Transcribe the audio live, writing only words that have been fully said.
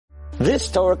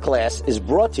This Torah class is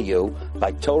brought to you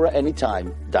by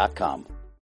TorahAnytime.com.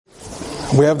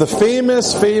 We have the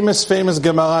famous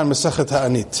Gemara in Masechet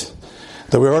Ta'anit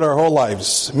that we heard our whole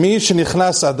lives. Mi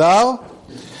shenichnas Adar,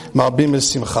 marbim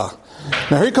b'simcha.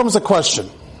 Now here comes the question.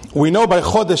 We know by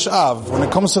Chodesh Av, when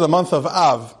it comes to the month of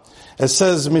Av, it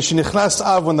says, Mi shenichnas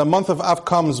Av, when the month of Av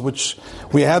comes, which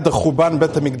we had the Chuban Bet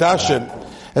HaMikdash in,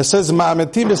 it says,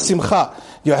 Ma'ametim b'simcha.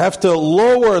 You have to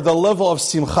lower the level of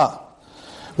simcha.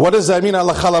 What does that mean,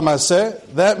 halacha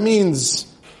l'maaseh? That means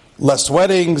less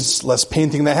weddings, less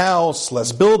painting the house,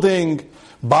 less building,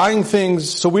 buying things.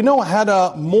 So we know how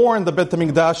to mourn the Bet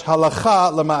HaMikdash,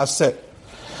 halacha l'maaseh.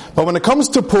 But when it comes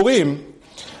to Purim,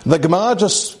 the Gemara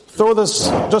just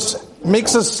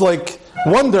makes us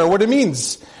wonder what it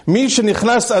means. Mi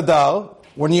shenichnas Adar,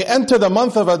 when you enter the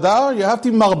month of Adar, you have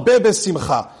to be marbeh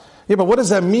b'simcha. Yeah, but what does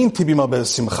that mean to be marbeh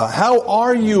b'simcha? How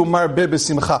are you marbeh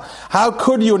b'simcha? How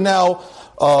could you now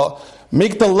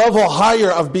make the level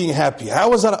higher of being happy?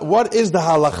 How is that? What is the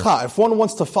halacha? If one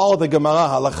wants to follow the Gemara,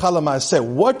 halacha l'maaseh,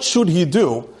 what should he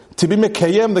do to be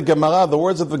mekayem the Gemara, the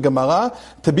words of the Gemara,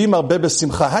 to be marbeh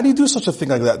b'simcha? How do you do such a thing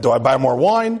like that? Do I buy more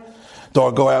wine? Do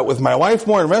I go out with my wife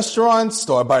more in restaurants?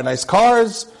 Do I buy nice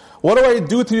cars? What do I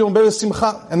do to be marbeh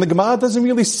b'simcha? And the Gemara doesn't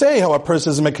really say how a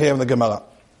person is mekayem the Gemara.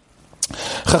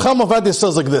 Chacham Ovadia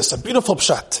says like this, a beautiful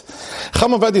pshat.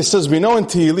 Chacham Ovadia says, we know in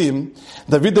Tehillim,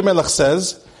 David HaMelech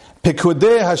says,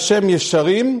 Pekudei Hashem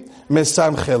Yesharim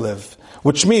Mesamchei Lev.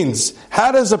 Which means,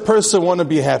 how does a person want to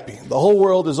be happy? The whole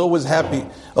world is always happy.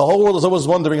 The whole world is always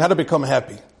wondering how to become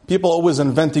happy. People are always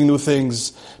inventing new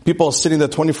things. People are sitting there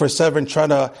 24/7 trying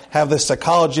to have the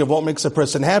psychology of what makes a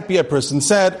person happy, a person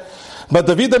sad. But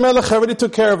David HaMelech already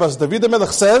took care of us. David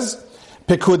HaMelech says,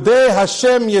 Pekudei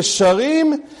Hashem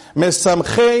Yesharim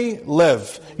Mesamchei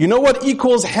Lev. You know what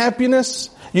equals happiness?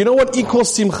 You know what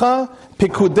equals simcha?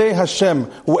 Pekudei Hashem.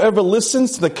 Whoever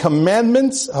listens to the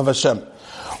commandments of Hashem.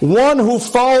 One who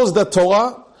follows the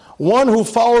Torah, one who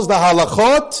follows the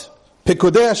halachot,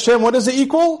 Pekudei Hashem, what does it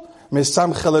equal?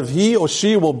 Mesamchei Lev. He or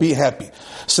she will be happy.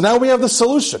 So now we have the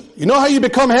solution. You know how you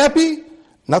become happy?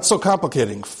 Not so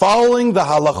complicating. Following the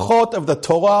halachot of the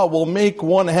Torah will make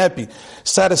one happy.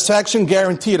 Satisfaction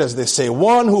guaranteed, as they say.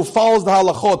 One who follows the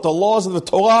halachot, the laws of the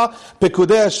Torah,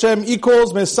 Pekudei Hashem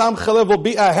equals Mesamchei Lev, will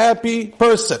be a happy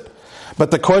person.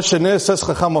 But the question is, says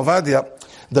Chacham Ovadia,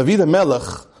 David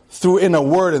HaMelech threw in a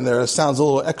word in there that sounds a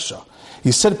little extra.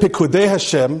 He said Pekudei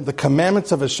Hashem, the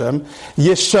commandments of Hashem,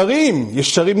 Yesharim.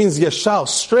 Yesharim means yeshar,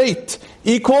 straight,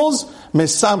 equals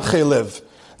Mesamchei Lev.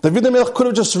 David HaMelech could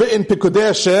have just written Pekudei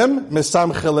Hashem,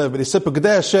 Mesamchei Lev, but he said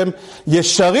Pekudei Hashem,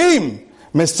 Yesharim,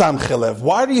 Mesamchei Lev.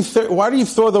 Why do you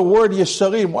throw the word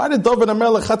Yesharim? Why did David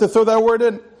HaMelech have to throw that word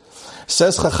in?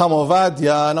 Says Chacham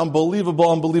Ovadia, an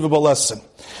unbelievable lesson.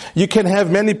 You can have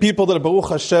many people that are Baruch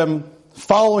Hashem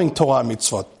following Torah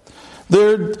mitzvot.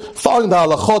 They're following the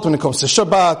halachot when it comes to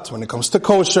Shabbat, when it comes to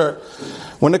kosher,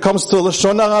 when it comes to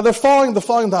Lashon Hara, they're following the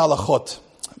halachot.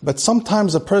 But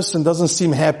sometimes a person doesn't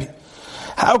seem happy.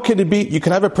 How can it be? You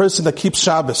can have a person that keeps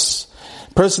Shabbos,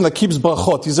 person that keeps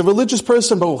brachot. He's a religious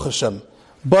person, Baruch Hashem,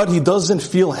 but he doesn't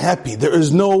feel happy. There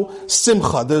is no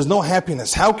simcha. There is no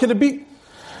happiness. How can it be?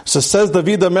 So says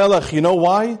David HaMelech, you know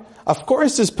why? Of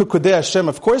course it's Pekudei Hashem.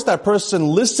 Of course that person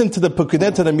listened to the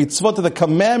Pekudei, to the mitzvot, to the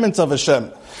commandments of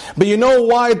Hashem. But you know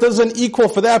why it doesn't equal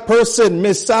for that person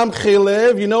Mesamchei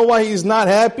Lev? You know why he's not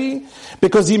happy?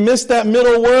 Because he missed that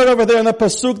middle word over there in the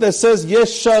pasuk that says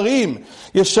Yesharim.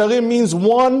 Yesharim means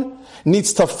one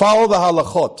needs to follow the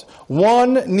halachot.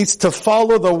 One needs to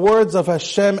follow the words of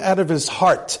Hashem out of his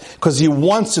heart, because he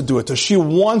wants to do it, or she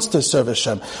wants to serve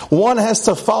Hashem. One has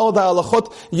to follow the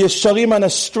halachot, Yesharim, on a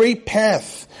straight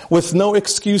path, with no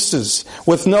excuses,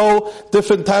 with no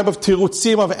different type of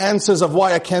tirutzim, of answers of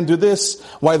why I can't do this,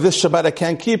 why this Shabbat I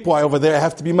can't keep, why over there I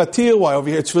have to be matir, why over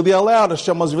here it's really allowed,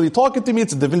 Hashem was really talking to me,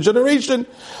 it's a different generation.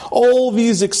 All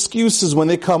these excuses, when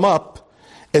they come up,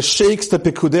 it shakes the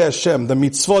Pekudei Hashem. The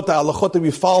mitzvot, the halachot that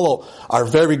we follow are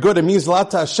very good. It means a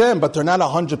lot to Hashem, but they're not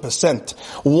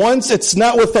 100%. Once it's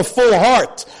not with a full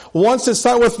heart, once it's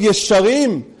not with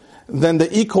Yesharim, then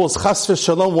the equals chas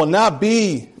v'shalom will not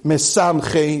be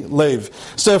Mesamchei Lev.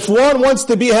 So if one wants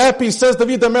to be happy, says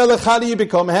David HaMelech, how do you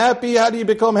become happy? How do you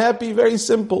become happy? Very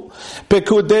simple.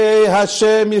 Pekudei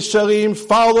Hashem Yesharim,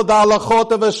 follow the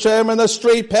halachot of Hashem in a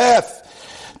straight path,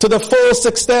 to the fullest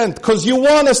extent, because you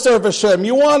want to serve Hashem,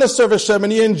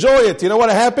 and you enjoy it. You know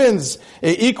what happens?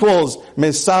 It equals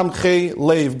Mesamchei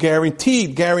Lev.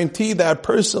 Guaranteed that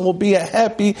person will be a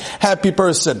happy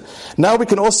person. Now we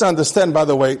can also understand, by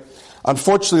the way,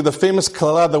 unfortunately, the famous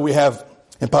Kala that we have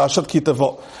in Parashat Ki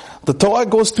Tavo. The Torah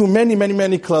goes through many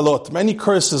klalot, many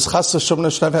curses, chas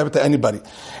v'shalom, should never happen to anybody.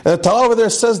 And the Torah over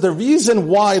there says the reason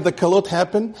why the klalot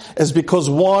happened is because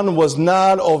one was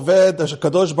not oved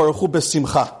Kadosh Baruch Hu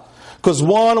besimcha. Because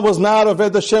one was not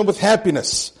oved Hashem with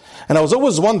happiness. And I was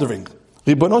always wondering,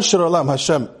 Ribono shel Olam,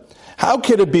 Hashem, how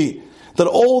could it be that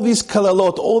all these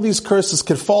kalalot, all these curses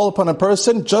could fall upon a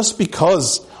person just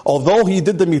because, although he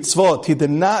did the mitzvot, he did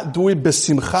not do it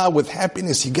besimcha, with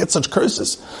happiness, he gets such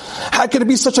curses? How could it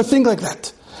be such a thing like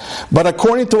that? But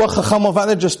according to what Chacham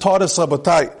Ovadia just taught us,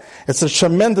 Rabotai, it's a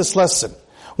tremendous lesson.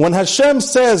 When Hashem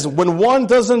says, when one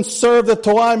doesn't serve the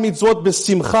Torah mitzvot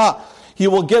besimcha, he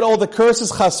will get all the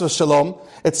curses, chas v'shalom.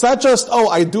 It's not just,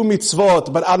 I do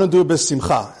mitzvot, but I don't do it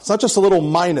besimcha. It's not just a little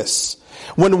minus.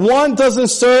 When one doesn't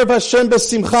serve Hashem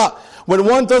besimcha, when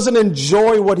one doesn't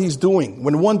enjoy what he's doing,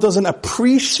 when one doesn't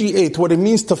appreciate what it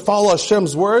means to follow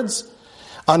Hashem's words,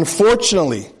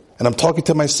 unfortunately, and I'm talking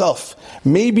to myself,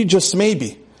 maybe, just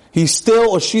maybe, he still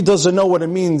or she doesn't know what it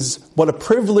means, what a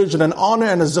privilege and an honor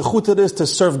and a zechut it is to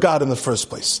serve God in the first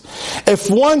place. If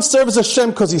one serves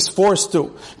Hashem because he's forced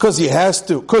to, because he has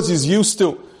to, because he's used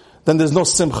to, then there's no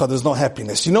simcha, there's no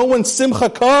happiness. You know when simcha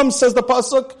comes, says the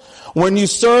pasuk? When you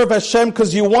serve Hashem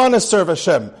because you want to serve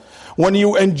Hashem. When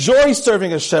you enjoy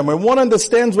serving Hashem. When one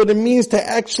understands what it means to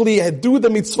actually do the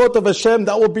mitzvot of Hashem,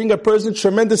 that will bring a person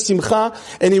tremendous simcha,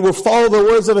 and he will follow the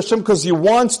words of Hashem because he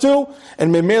wants to,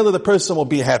 and memela the person will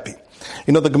be happy.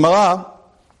 You know, the Gemara,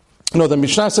 the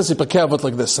Mishnah says in Pirkei Avot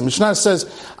like this. The Mishnah says,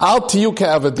 Al tiyu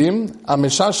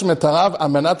ke'avadim,amishash metarav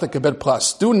amenat lekebel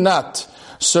pras. Do not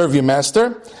serve your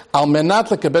master, al menat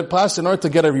lekebel pras, in order to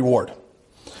get a reward.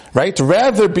 Right?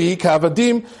 Rather be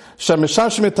kavadim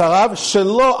shameshash mitarav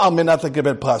shelo al menat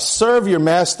lekebel pras. Serve your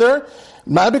master,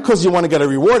 not because you want to get a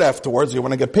reward afterwards, you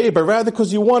want to get paid, but rather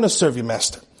because you want to serve your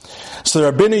master. So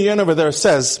the Rabbeinu Yen over there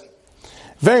says,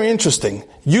 very interesting.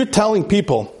 You're telling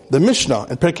people, the Mishnah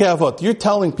in Pirkei Avot, you're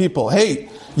telling people, hey,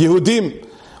 Yehudim,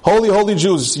 holy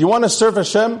Jews, you want to serve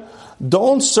Hashem?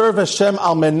 Don't serve Hashem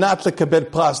al menat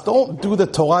lekebel pras. Don't do the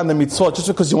Torah and the mitzvot just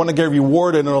because you want to get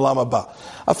rewarded in Olam Haba.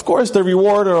 Of course, the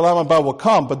reward in Olam Haba will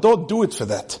come, but don't do it for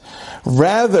that.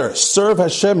 Rather, serve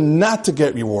Hashem not to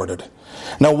get rewarded.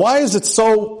 Now, why does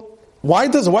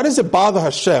it bother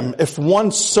Hashem if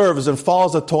one serves and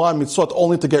follows the Torah and mitzvot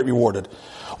only to get rewarded?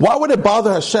 Why would it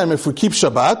bother Hashem if we keep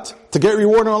Shabbat to get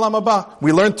rewarded in Olam Haba?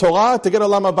 We learn Torah to get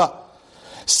Olam Haba.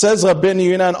 Says Rabbeinu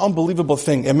Yonah, an unbelievable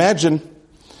thing. Imagine,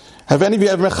 have any of you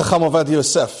ever met Chacham Ovadia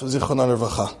Yosef? Zichrono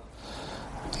Levacha.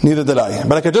 Neither did I.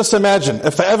 But I could just imagine,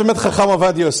 if I ever met Chacham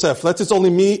Ovadia Yosef, let's say it's only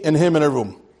me and him in a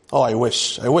room. Oh, I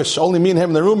wish. Only me and him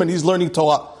in the room, and he's learning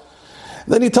Torah.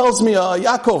 Then he tells me,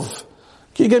 Yaakov,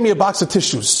 can you get me a box of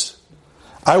tissues?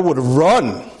 I would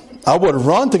run to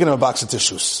get him a box of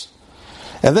tissues.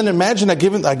 And then imagine I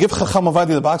give Chacham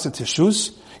Ovadia the box of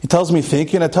tissues. He tells me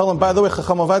thank you, and I tell him, by the way,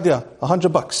 Chacham Ovadia,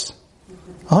 $100.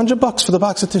 $100 for the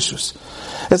box of tissues.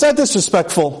 Is that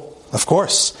disrespectful? Of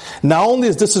course. Not only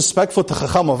is disrespectful to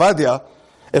Chacham Ovadia,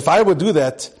 if I would do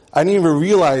that, I didn't even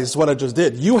realize what I just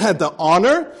did. You had the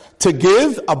honor to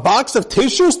give a box of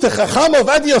tissues to Chacham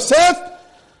Ovadia Yosef?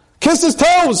 Kiss his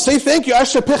toes. Say thank you. I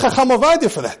should pay Chacham Ovadia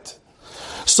for that.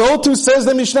 So too says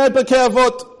the Mishnah Pirkei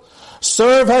Avot.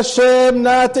 Serve Hashem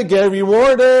not to get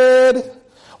rewarded.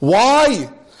 Why?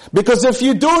 Because if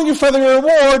you're doing it for the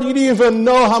reward, you don't even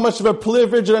know how much of a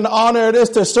privilege and an honor it is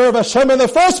to serve Hashem in the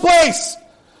first place.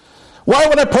 Why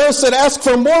would a person ask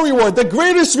for more reward? The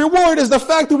greatest reward is the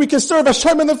fact that we can serve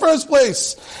Hashem in the first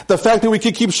place. The fact that we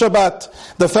can keep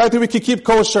Shabbat. The fact that we can keep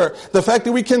kosher. The fact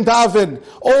that we can daven.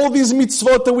 All these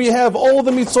mitzvot that we have.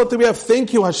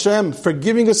 Thank you, Hashem, for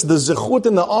giving us the zechut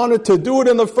and the honor to do it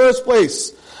in the first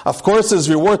place. Of course, there's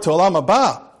reward to Olam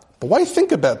Haba. But why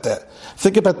think about that?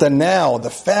 Think about that now. The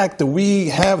fact that we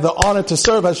have the honor to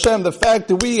serve Hashem. The fact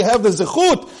that we have the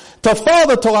zechut to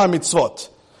follow the Torah mitzvot.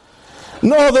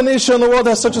 No other nation in the world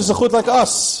has such a zechut like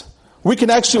us. We can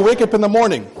actually wake up in the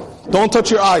morning. Don't touch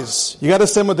your eyes. You got to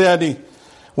say Modeh.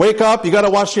 Wake up, you got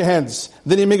to wash your hands.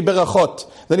 Then you make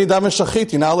berachot. Then you daven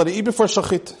shachit. You're not allowed to eat before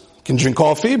shachit. You can drink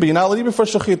coffee, but you're not allowed to eat before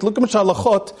shachit. Look how much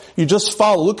halachot you just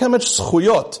follow. Look how much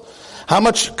zchuyot. How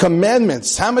much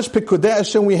commandments, how much pikudei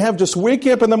Hashem we have just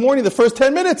waking up in the morning, the first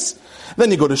 10 minutes. Then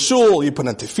you go to shul, you put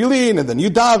on tefillin, and then you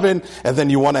daven, and then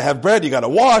you want to have bread, you got to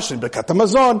wash, and birkat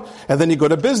hamazon, and then you go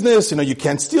to business, you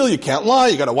can't steal, you can't lie,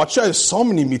 you got to watch out. There's so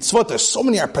many mitzvot, there's so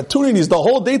many opportunities the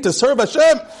whole day to serve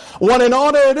Hashem. What an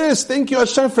honor it is. Thank you,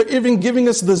 Hashem, for even giving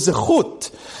us the zechut,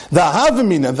 the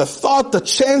havamina, the thought, the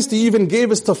chance that He even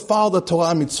gave us to follow the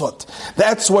Torah mitzvot.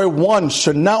 That's why one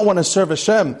should not want to serve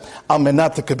Hashem al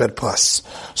menat lekebel pras.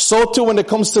 So too when it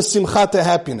comes to simcha, to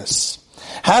happiness.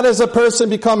 How does a person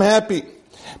become happy?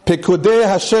 Pekudei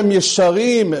Hashem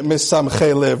yesharim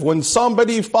misamchei lev. When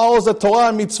somebody follows the Torah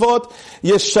and mitzvot,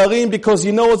 yesharim, because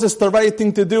he knows it's the right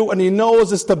thing to do and he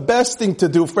knows it's the best thing to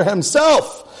do for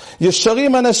himself.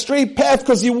 Yesharim on a straight path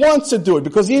because he wants to do it,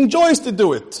 because he enjoys to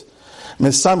do it.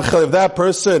 Misamchei lev, that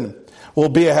person will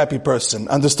be a happy person.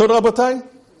 Understood, Rabotai?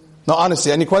 No,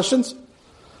 honestly, any questions?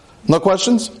 No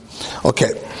questions?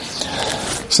 Okay.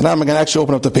 So now I'm going to actually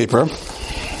open up the paper.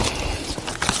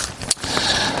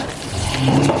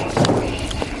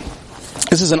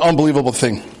 This is an unbelievable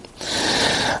thing.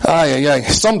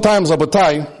 Sometimes,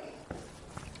 Rabotai,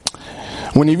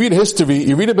 when you read history,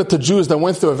 you read about the Jews that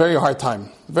went through a very hard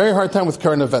time with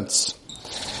current events.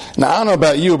 Now, I don't know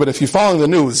about you, but if you're following the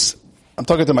news, I'm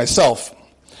talking to myself,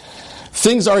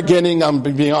 things are getting, I'm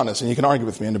being honest, and you can argue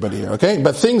with me, anybody here, okay?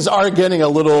 But things are getting a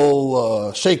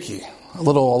little shaky, a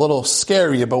little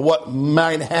scary about what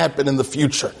might happen in the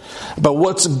future, about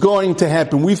what's going to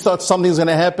happen. We thought something's going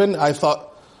to happen. I thought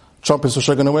Trump is for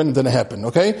sure going to win. It didn't happen,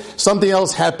 okay? Something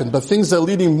else happened, but things are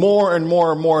leading more and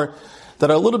more and more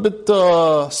that are a little bit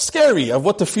scary of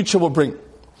what the future will bring.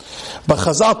 But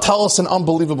Chazal tell us an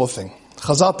unbelievable thing.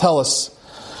 Chazal tell us,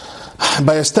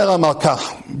 by Esther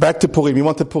HaMalka, back to Purim. You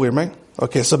want to Purim, right?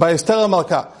 Okay, so by Esther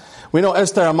HaMalka, we know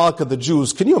Esther HaMalka, the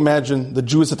Jews. Can you imagine the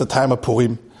Jews at the time of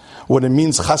Purim? What it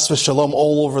means, chas v'shalom,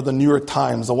 all over the New York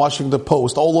Times, the Washington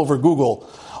Post, all over Google.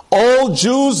 All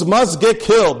Jews must get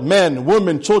killed. Men,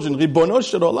 women, children. Ribono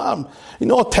shel olam. You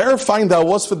know how terrifying that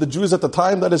was for the Jews at the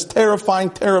time? That is terrifying.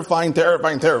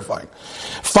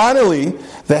 Finally,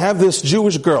 they have this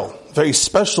Jewish girl, very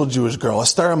special Jewish girl,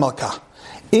 Esther HaMalka,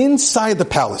 inside the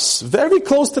palace, very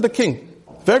close to the king.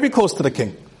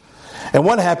 And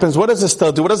what happens? What does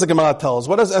Esther do? What does the Gemara tell us?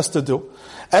 What does Esther do?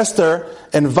 Esther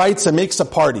invites and makes a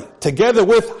party, together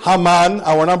with Haman,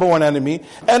 our number one enemy,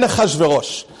 and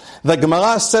Achashverosh. The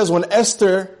Gemara says when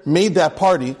Esther made that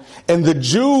party, and the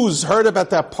Jews heard about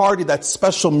that party, that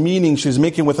special meeting she's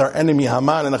making with our enemy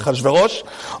Haman and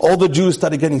Achashverosh, all the Jews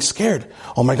started getting scared.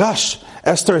 Oh my gosh,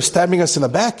 Esther is stabbing us in the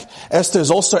back. Esther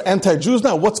is also anti-Jews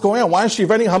now. What's going on? Why is she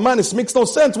inviting Haman? This makes no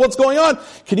sense. What's going on?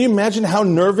 Can you imagine how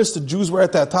nervous the Jews were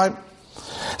at that time?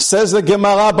 Says the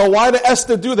Gemara, but why did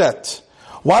Esther do that?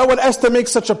 Why would Esther make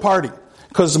such a party?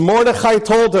 Because Mordechai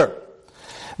told her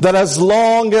that as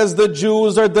long as the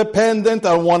Jews are dependent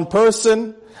on one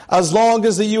person, as long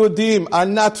as the Yehudim are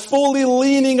not fully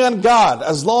leaning on God,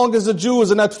 as long as the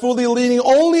Jews are not fully leaning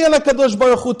only on HaKadosh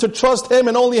Baruch Hu to trust Him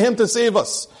and only Him to save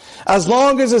us, as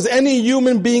long as there's any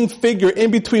human being figure in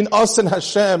between us and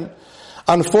Hashem,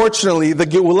 unfortunately, the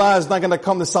Geulah is not going to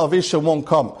come, the salvation won't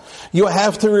come. You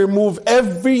have to remove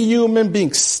every human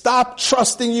being. Stop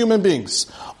trusting human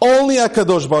beings. Only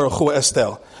HaKadosh Baruch Hu,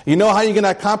 Esther. You know how you're going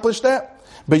to accomplish that?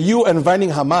 But you inviting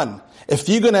Haman. If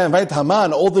you're going to invite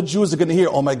Haman, all the Jews are going to hear,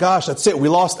 oh my gosh, that's it, we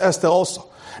lost Esther also.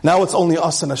 Now it's only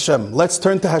us and Hashem. Let's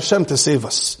turn to Hashem to save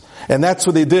us. And that's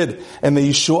what they did. And the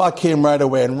Yeshua came right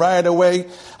away. And right away,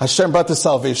 Hashem brought the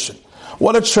salvation.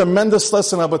 What a tremendous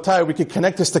lesson, Rabotai. We could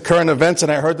connect this to current events,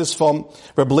 and I heard this from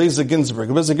Rabbi Eliezer Ginsburg.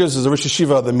 Rabbi Eliezer Ginsburg is the Rosh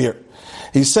Yeshiva of the Mir.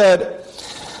 He said,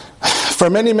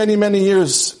 for many, many, many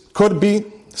years, could be,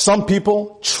 some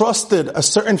people trusted a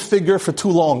certain figure for too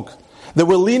long. They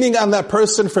were leaning on that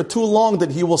person for too long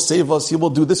that he will save us, he will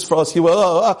do this for us, he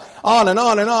will, on and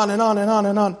on and on and on and on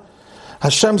and on.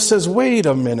 Hashem says, wait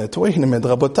a minute,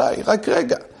 Rabotai,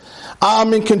 rega.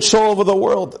 I'm in control of the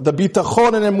world. The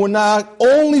bitachon and emunah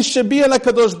only should be in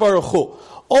HaKadosh Baruch Hu.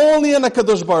 Only in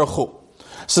HaKadosh Baruch Hu.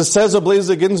 So says Rabbi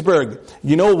Eliezer Ginsburg,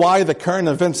 you know why the current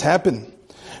events happen?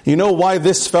 You know why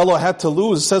this fellow had to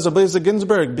lose? Says Rabbi Eliezer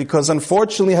Ginsburg, because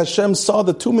unfortunately Hashem saw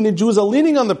that too many Jews are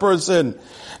leaning on the person.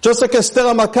 Just like Esther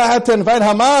HaMalka had to invite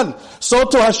Haman, so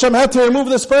too Hashem had to remove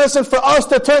this person for us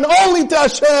to turn only to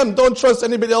Hashem. Don't trust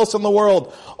anybody else in the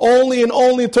world. Only and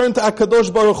only turn to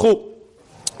HaKadosh Baruch Hu.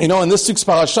 You know, in this week's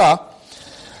parasha,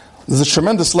 there's a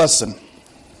tremendous lesson.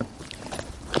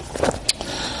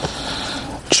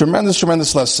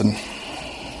 Tremendous lesson.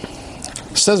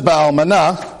 It says by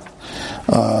Almanah,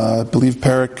 I believe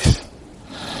Perek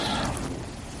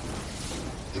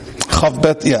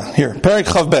Chavbet, Perek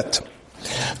Chavbet.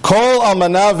 Kol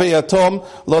Almanah ve'yatom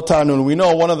lo ta'anun. We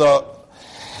know one of the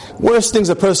worst things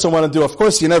a person want to do, of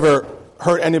course, you never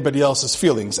hurt anybody else's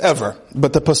feelings, ever.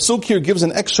 But the pasuk here gives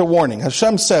an extra warning.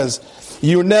 Hashem says,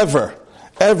 you never,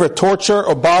 ever torture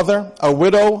or bother a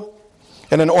widow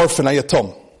and an orphan, a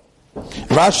yatom.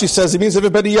 Rashi says it means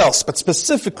everybody else, but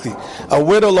specifically, a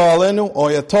widow, lo alenu, or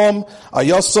yatom, a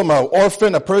yosem, or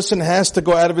orphan, a person has to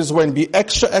go out of his way and be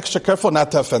extra careful not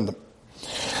to offend them.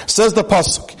 Says the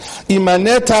pasuk,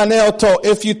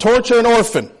 if you torture an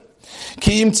orphan,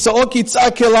 Ki im tza'ok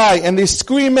yitz'ak elai, and they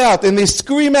scream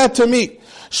out to me.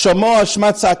 Shama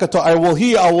Ashmat Tzakato, I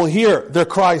will hear their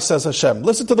cry, says Hashem.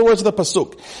 Listen to the words of the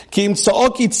pasuk. Ki im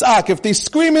tza'ok yitz'ak, if they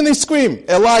scream,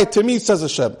 elai, to me, says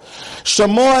Hashem.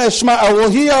 Shama Ashmat, I will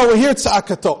hear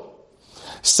tzakato.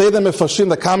 Say them Mefarshim,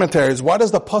 the commentaries, why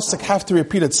does the pasuk have to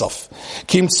repeat itself?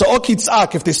 Ki im tza'ok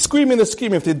yitz'ak, if they scream, if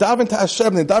they daven to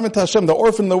Hashem, the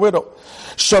orphan, the widow.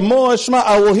 Shama Ashma,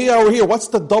 I will hear. What's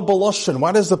the double lashon?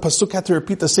 Why does the pasuk have to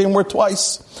repeat the same word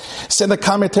twice? Say the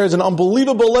commentaries, an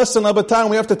unbelievable lesson of a time.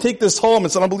 We have to take this home.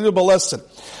 It's an unbelievable lesson.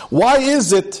 Why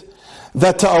is it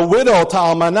that to a widow, to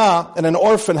almana, and an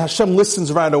orphan, Hashem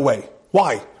listens right away?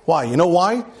 Why? You know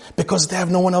why? Because they have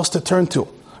no one else to turn to.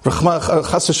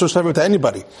 To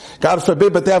anybody. God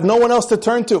forbid, but they have no one else to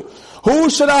turn to. Who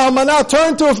should a almana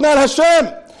turn to if not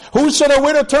Hashem? Who should a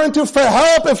widow turn to for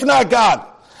help if not God?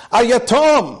 A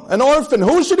yatom, an orphan,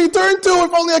 who should he turn to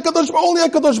if only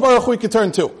HaKadosh Baruch Hu he could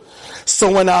turn to?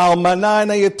 So when a almana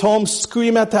and a yatom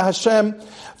scream at Hashem,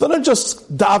 they don't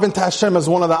just daven to Hashem as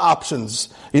one of the options.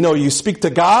 You speak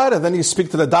to God, and then you speak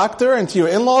to the doctor, and to your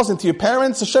in-laws, and to your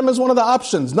parents. Hashem is one of the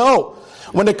options. No.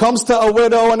 When it comes to a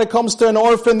widow, when it comes to an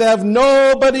orphan, they have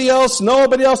nobody else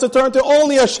to turn to,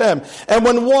 only Hashem. And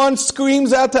when one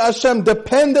screams out to Hashem,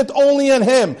 dependent only on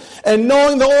Him, and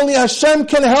knowing that only Hashem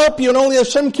can help you, and only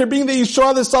Hashem can bring the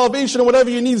Yeshua, the salvation, and whatever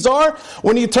your needs are,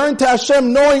 when you turn to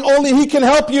Hashem, knowing only He can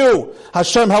help you,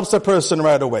 Hashem helps the person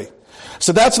right away.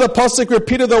 So that's the pasuk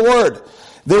repeated the word.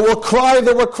 They will cry,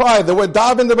 they will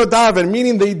daven,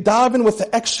 meaning they daven with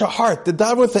the extra heart. They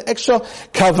daven with the extra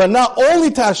kavanah only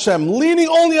to Hashem, leaning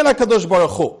only on HaKadosh Baruch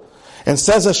Hu. And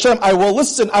says Hashem, I will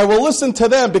listen to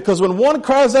them, because when one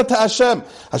cries out to Hashem,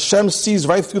 Hashem sees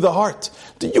right through the heart.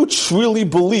 Do you truly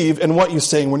believe in what you're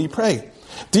saying when you pray?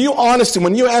 Do you honestly,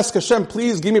 when you ask Hashem,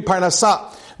 please give me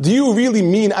parnasah, do you really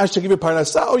mean I should give you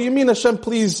parnasah, or you mean Hashem,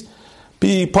 please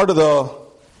be part of the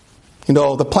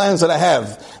plans that I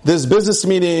have? This business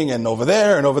meeting, and over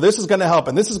there, and over this is going to help,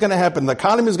 and this is going to happen, the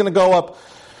economy is going to go up.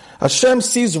 Hashem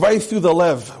sees right through the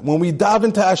lev. When we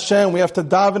daven to Hashem, we have to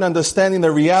daven understanding the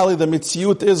reality, the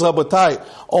mitziut is Rabotai.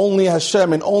 Only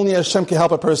Hashem, and only Hashem can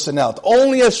help a person out.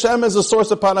 Only Hashem is a source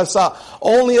of parnasah.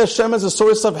 Only Hashem is a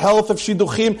source of health, of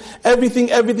shidduchim. Everything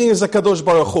is a Kadosh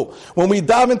Baruch Hu. When we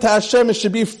daven to Hashem, it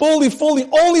should be fully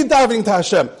only davening to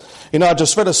Hashem. I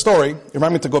just read a story. You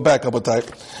remind me to go back,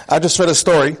 Rabotai. I just read a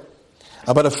story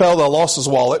about a fellow that lost his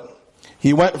wallet.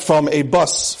 He went from a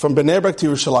bus from Bnei Brak to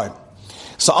Yerushalayim.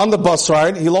 So on the bus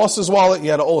ride, he lost his wallet, he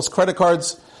had all his credit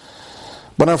cards.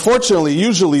 But unfortunately,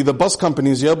 usually the bus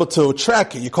companies, you're able to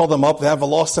track it. You call them up, they have a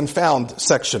lost and found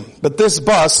section. But this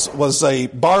bus was a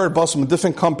borrowed bus from a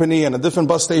different company and a different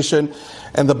bus station,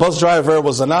 and the bus driver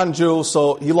was a non-Jew,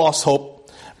 so he lost hope.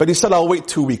 But he said, I'll wait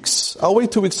 2 weeks. I'll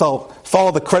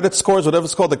follow the credit scores, whatever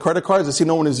it's called, the credit cards, to see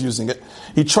no one is using it.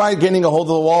 He tried getting a hold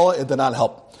of the wallet, it did not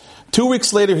help. 2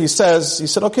 weeks later, he said,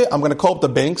 okay, I'm going to call up the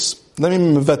banks. Let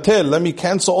me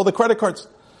cancel all the credit cards.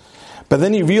 But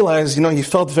then he realized, he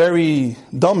felt very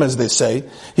dumb, as they say.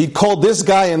 He called this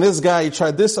guy and this guy. He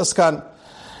tried this askan.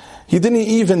 He didn't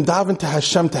even daven to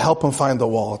Hashem to help him find the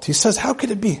wallet. He says, how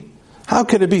could it be? I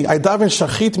daven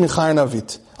shachit michayin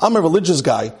avit. I'm a religious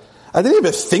guy. I didn't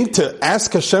even think to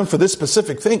ask Hashem for this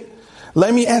specific thing.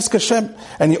 Let me ask Hashem.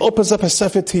 And he opens up his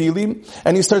Sefer Tehillim,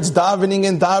 and he starts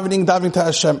davening to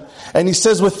Hashem. And he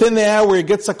says within the hour, he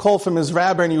gets a call from his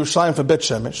rabbi in Yerushalayim for Bet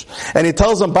Shemesh. And he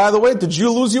tells him, by the way, did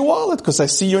you lose your wallet? Because I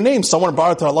see your name. Someone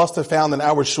brought it to our lost and found in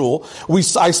our shul.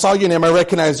 I saw your name, I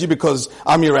recognize you because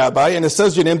I'm your rabbi. And it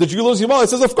says your name, did you lose your wallet?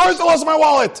 He says, of course I lost my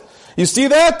wallet. You see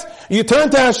that? You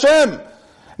turn to Hashem.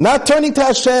 Not turning to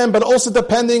Hashem, but also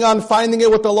depending on finding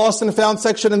it with the lost and found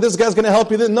section, and this guy's going to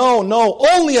help you. No,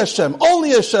 only Hashem, and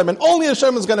only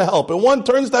Hashem is going to help. And one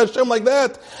turns to Hashem like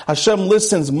that, Hashem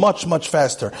listens much, much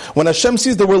faster. When Hashem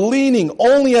sees that we're leaning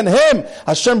only on Him,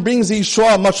 Hashem brings the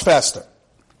Yeshua much faster.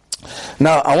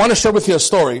 Now, I want to share with you a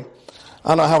story. I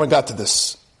don't know how I got to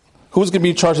this. Who's going to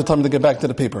be in charge of telling me to get back to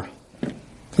the paper?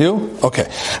 You? Okay.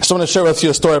 I just want to share with you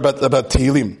a story about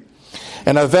Tehillim.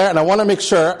 And I want to make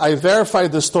sure I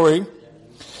verified this story.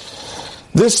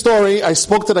 This story, I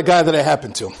spoke to the guy that it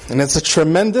happened to. And it's a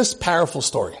tremendous, powerful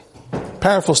story.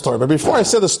 But before I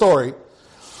say the story,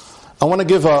 I want to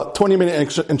give a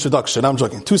 20-minute introduction. I'm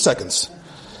joking. 2 seconds.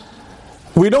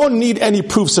 We don't need any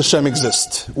proofs Hashem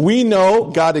exists. We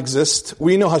know God exists.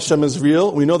 We know Hashem is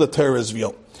real. We know the Torah is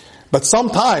real. But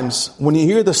sometimes, when you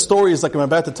hear the stories like I'm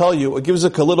about to tell you, it gives you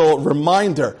a little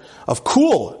reminder of,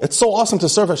 cool, it's so awesome to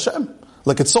serve Hashem.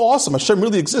 It's so awesome. Hashem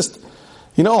really exists.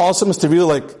 You know how awesome is to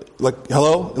really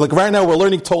hello? Right now we're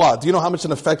learning Torah. Do you know how much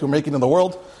an effect we're making in the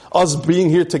world? Us being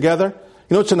here together.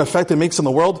 You know what an effect it makes in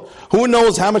the world? Who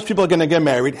knows how much people are going to get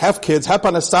married, have kids, have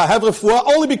panasah, have refuah,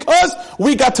 only because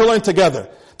we got to learn together.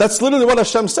 That's literally what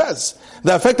Hashem says.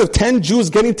 The effect of 10 Jews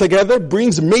getting together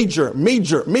brings major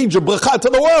bracha to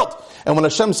the world. And when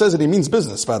Hashem says it, He means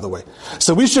business, by the way.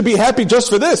 So we should be happy just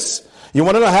for this. You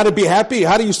want to know how to be happy?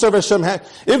 How do you serve Hashem?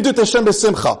 Ivdut Hashem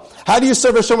b'simcha. How do you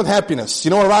serve Hashem with happiness?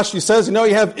 You know what Rashi says? You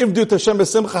have Ivdut Hashem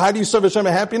b'simcha. How do you serve Hashem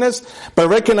with happiness? By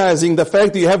recognizing the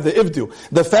fact that you have the Ivdu.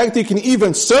 The fact that you can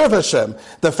even serve Hashem.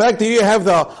 The fact that you have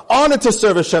the honor to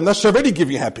serve Hashem. That should already give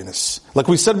you happiness. Like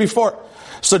we said before.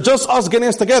 So just us getting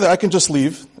us together, I can just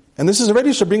leave. And this is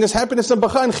already should bring us happiness and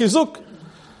bacha and chizuk.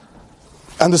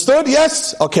 Understood?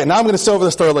 Yes? Okay, now I'm going to say over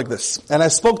the story like this. And I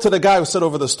spoke to the guy who said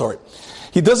over the story.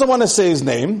 He doesn't want to say his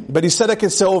name, but he said I can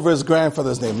say over his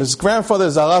grandfather's name. His grandfather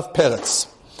is Arav Peretz.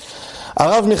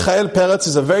 Arav Michael Peretz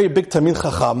is a very big Talmid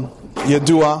Chacham,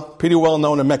 Yedua, pretty well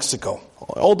known in Mexico.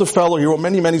 Older fellow, he wrote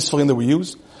many sforim that we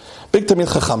use. Big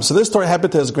Talmid Chacham. So this story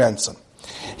happened to his grandson.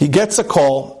 He gets a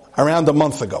call around a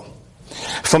month ago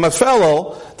from a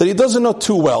fellow that he doesn't know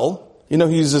too well.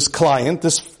 He's his client.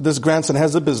 This grandson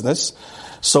has a business.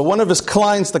 So one of his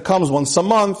clients that comes once a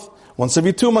month, once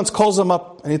every 2 months, calls him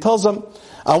up and he tells him,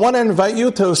 I want to invite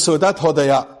you to Seudat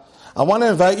Hodaya. I want to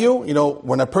invite you,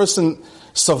 when a person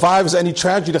survives any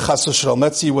tragedy, chas v'shalom,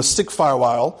 let's say he was sick for a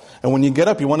while, and when you get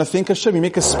up, you want to thank Hashem, you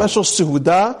make a special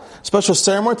suhuda, special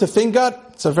ceremony to thank God.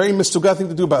 It's a very mistugah thing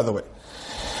to do, by the way.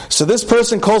 So this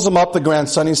person calls him up, the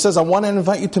grandson, he says, I want to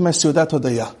invite you to my Seudat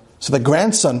Hodaya. So the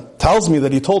grandson tells me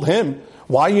that he told him,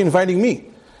 why are you inviting me?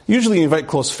 Usually you invite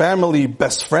close family,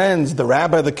 best friends, the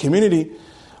rabbi, the community.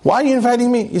 Why are you inviting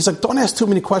me? He's like, don't ask too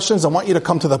many questions. I want you to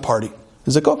come to the party.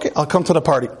 He's like, okay, I'll come to the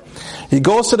party. He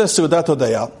goes to the Seudat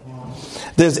Hodaya.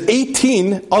 There's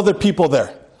 18 other people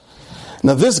there.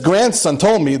 Now this grandson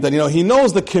told me that, he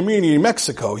knows the community in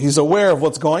Mexico. He's aware of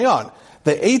what's going on.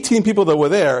 The 18 people that were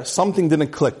there, something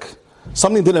didn't click.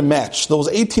 Something didn't match. Those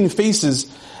 18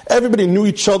 faces, everybody knew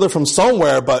each other from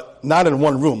somewhere, but not in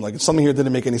one room. Like something here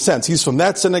didn't make any sense. He's from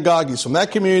that synagogue, he's from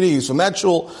that community, he's from that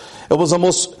shul. It was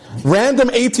almost random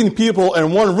 18 people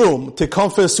in one room to come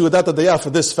for Seudat Hodaya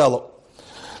for this fellow.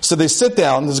 So they sit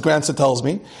down, his grandson tells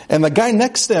me, and the guy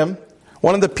next to him,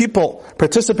 one of the people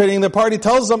participating in the party,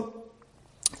 tells him,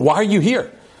 why are you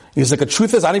here? He's like, the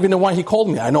truth is, I don't even know why he called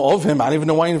me. I know of him. I don't even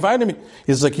know why he invited me.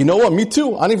 He's like, you know what? Me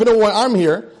too. I don't even know why I'm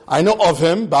here. I know of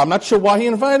him, but I'm not sure why he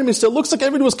invited me. So it looks like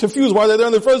everybody was confused why they're there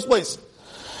in the first place.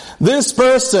 This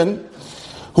person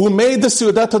who made the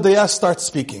Seudat Hodaya starts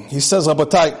speaking. He says,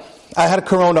 Rabotai, I had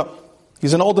corona.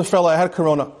 He's an older fellow. I had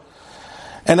corona.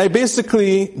 And I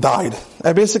basically died.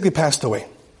 I basically passed away.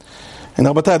 And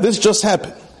Rabotai, this just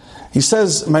happened. He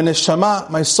says, my neshama,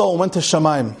 my soul went to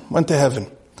Shamayim, went to heaven.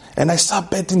 And I saw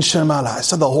Bet Din Shemala. I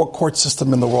saw the whole court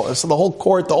system in the world. I saw the whole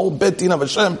court, the whole Bet Din of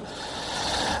Hashem.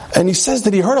 And he says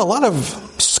that he heard a lot of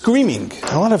screaming,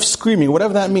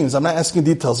 whatever that means. I'm not asking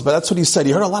details, but that's what he said.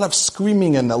 He heard a lot of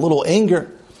screaming and a little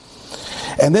anger.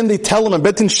 And then they tell him in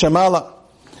Bet Din Shemala,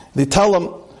 they tell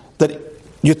him that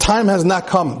your time has not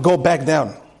come. Go back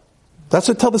down. That's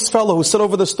what tell this fellow who said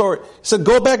over the story. He said,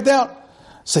 go back down.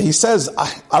 So he says,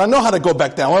 I don't know how to go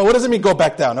back down. Well, what does it mean go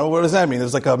back down? What does that mean?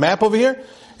 There's like a map over here.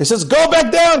 He says, go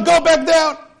back down, go back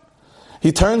down.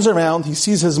 He turns around, he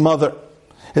sees his mother.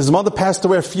 His mother passed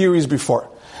away a few years before.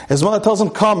 His mother tells him,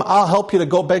 come, I'll help you to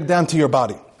go back down to your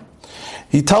body.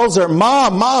 He tells her,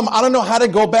 Mom, I don't know how to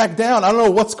go back down. I don't know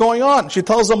what's going on. She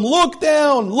tells him, look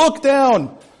down, look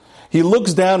down. He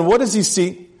looks down. What does he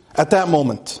see at that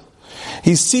moment?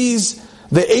 He sees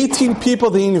the 18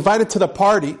 people that he invited to the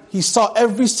party. He saw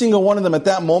every single one of them at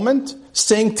that moment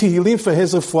saying Tehillim for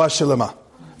his refuah shelema.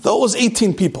 Those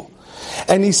 18 people.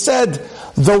 And he said,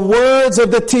 the words of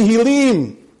the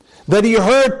Tehillim that he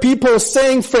heard people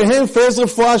saying for him for his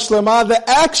refuah shelema, the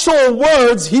actual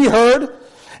words he heard,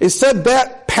 it said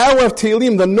that power of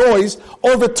Tehillim, the noise,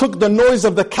 overtook the noise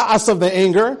of the ka'as, of the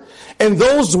anger. And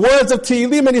those words of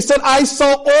Tehillim, and he said, I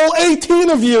saw all 18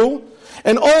 of you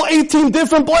in all 18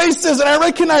 different places, and I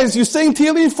recognize you saying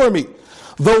Tehillim for me.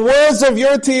 The words of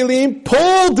your Tehillim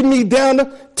pulled me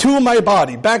down to my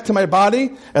body, back to my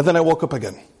body, and then I woke up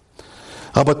again.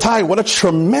 Rabotai, what a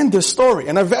tremendous story.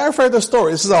 And I verified the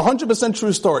story. This is a 100%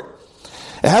 true story.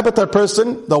 It happened to a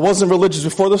person that wasn't religious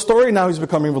before the story, now he's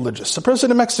becoming religious. A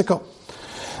person in Mexico.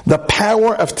 The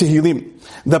power of Tehillim.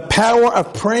 The power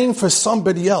of praying for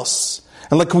somebody else.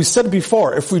 And like we said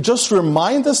before, if we just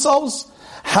remind ourselves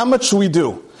how much we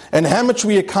do, and how much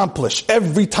we accomplish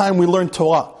every time we learn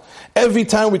Torah, every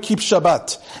time we keep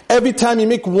Shabbat, every time you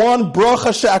make one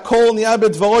bracha she'akol niyah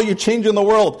b'dvaro, you're changing the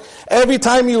world. Every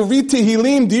time you read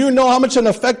Tehillim, do you know how much an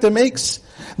effect it makes?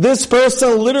 This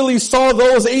person literally saw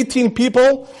those 18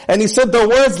 people, and he said the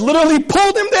words literally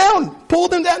pulled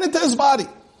him down into his body.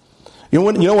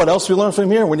 You know what else we learn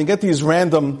from here? When you get these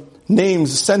random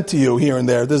names sent to you here and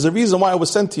there's a reason why it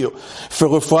was sent to you. For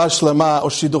refuah shlema or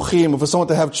shidduchim, or for someone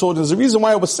to have children, there's a reason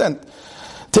why it was sent.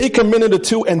 Take a minute or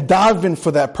two and daven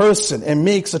for that person. It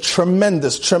makes a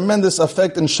tremendous, tremendous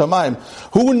effect in Shamayim.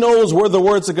 Who knows where the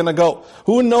words are going to go?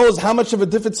 Who knows how much of a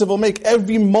difference it will make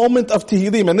every moment of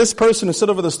Tehillim? And this person who said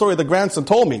over the story, the grandson,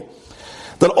 told me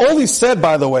that all he said,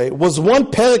 by the way, was one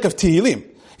perek of Tehillim.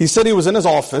 He said he was in his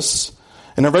office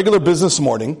in a regular business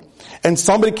morning, and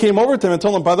somebody came over to him and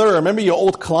told him, brother, remember your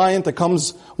old client that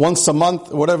comes once a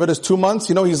month, whatever it is, 2 months?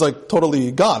 He's like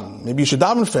totally gone. Maybe you should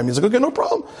daven for him. He's like, okay, no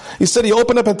problem. He said he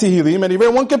opened up a Tehillim and he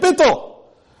read one kapitel.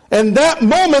 And that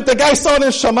moment, the guy saw it in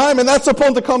Shamayim, and that's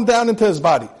supposed to come down into his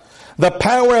body. The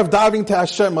power of davening to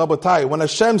Hashem, Rabotai. When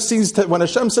Hashem says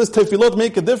tefillot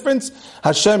make a difference,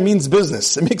 Hashem means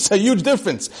business. It makes a huge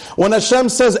difference. When Hashem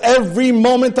says every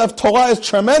moment of Torah is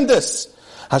tremendous,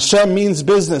 Hashem means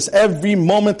business. Every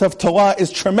moment of Torah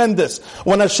is tremendous.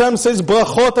 When Hashem says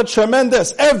brachot are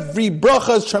tremendous, every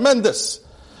bracha is tremendous.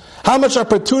 How much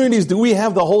opportunities do we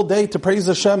have the whole day to praise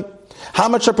Hashem? How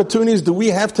much opportunities do we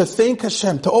have to thank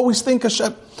Hashem, to always thank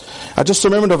Hashem? I just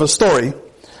remembered of a story,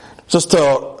 you're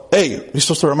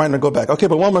supposed to remind me to go back. Okay,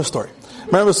 but one more story.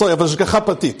 Remember the story of Hashgacha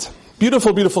Pratit.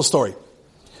 Beautiful, beautiful story.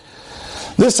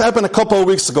 This happened a couple of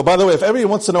weeks ago. By the way, if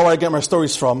everyone wants to know where I get my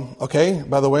stories from, okay,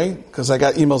 by the way, because I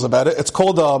got emails about it, it's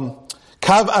called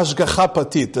Kav Hashgacha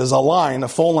Pratit. There's a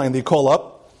phone line they call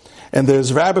up, and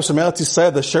there's rabbis from Eretz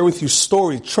Yisrael that share with you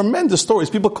stories, tremendous stories.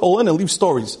 People call in and leave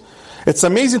stories. It's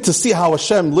amazing to see how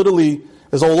Hashem literally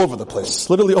is all over the place.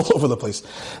 Literally all over the place.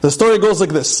 The story goes like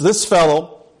this. This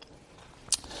fellow,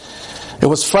 it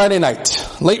was Friday night,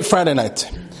 late Friday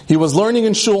night. He was learning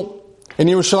in shul in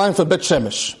Yerushalayim for Bet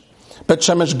Shemesh. Bet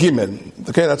Shemesh Gimel.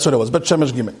 Okay, that's what it was. Bet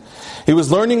Shemesh Gimel. He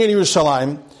was learning in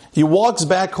Yerushalayim. He walks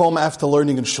back home after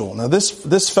learning in shul. Now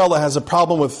this fella has a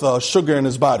problem with sugar in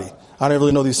his body. I don't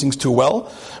really know these things too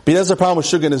well, but he has a problem with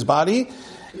sugar in his body.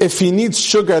 If he needs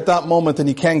sugar at that moment and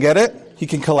he can't get it, he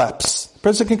can collapse. The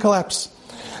person can collapse.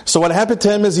 So what happened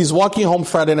to him is he's walking home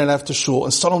Friday night after shul,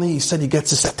 and suddenly he said he gets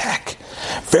this attack.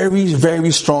 Very,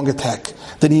 very strong attack.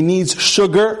 That he needs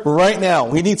sugar right now.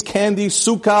 He needs candy,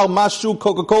 sukal, mashu,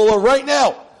 Coca-Cola right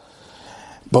now.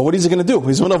 But what is he going to do?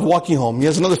 He's going to be walking home. He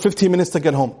has another 15 minutes to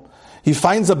get home. He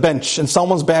finds a bench in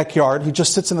someone's backyard. He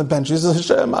just sits in the bench. He says,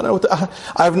 Hashem,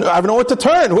 I have nowhere to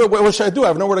turn. What should I do? I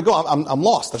have nowhere to go. I'm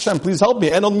lost. Hashem, please help me.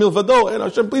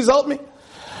 Hashem, please help me.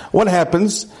 What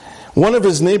happens? One of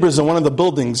his neighbors in one of the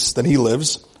buildings that he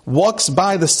lives walks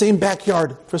by the same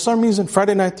backyard. For some reason,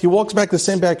 Friday night, he walks back the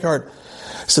same backyard.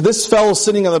 So this fellow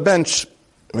sitting on the bench,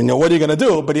 what are you going to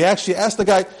do? But he actually asked the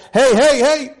guy,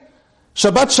 hey,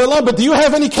 Shabbat Shalom, but do you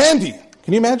have any candy?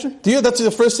 Can you imagine? That's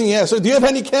the first thing he asked. So, do you have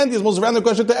any candy? It's the most random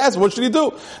question to ask. What should he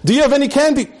do? Do you have any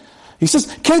candy? He says,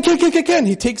 can.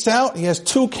 He takes out, he has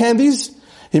 2 candies.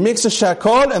 He makes a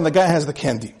shakol, and the guy has the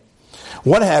candy.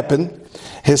 What happened?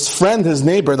 His friend, his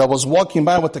neighbor that was walking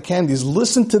by with the candies,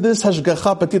 listen to this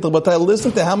Hashgacha Pratit Rabotai.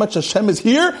 Listen to how much Hashem is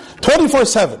here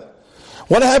 24/7.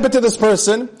 What happened to this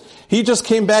person? He just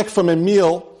came back from a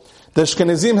meal. The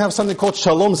Ashkenazim have something called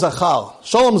Shalom Zachar.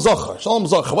 Shalom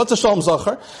Zachar. What's a Shalom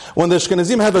Zachar? When the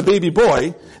Ashkenazim have a baby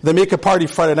boy, they make a party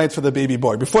Friday night for the baby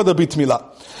boy, before the Brit Milah.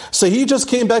 So he just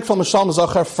came back from a Shalom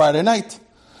Zachar Friday night.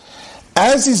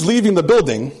 As he's leaving the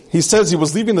building, he says he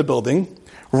was leaving the building,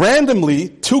 randomly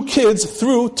 2 kids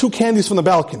threw 2 candies from the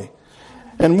balcony.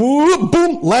 And whoop,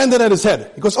 boom, landed at his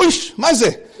head. He goes, oish,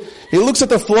 maze. He looks at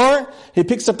the floor, he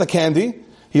picks up the candy,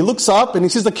 he looks up and he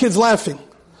sees the kids laughing.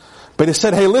 But he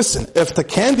said, hey listen, if the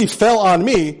candy fell on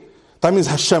me, that means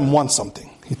Hashem wants something.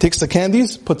 He takes the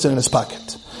candies, puts it in his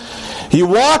pocket. He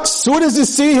walks, soon as he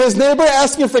sees his neighbor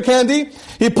asking for candy,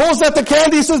 he pulls out the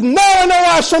candy, he says, no,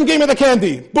 Hashem gave me the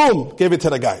candy. Boom, gave it to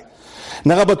the guy.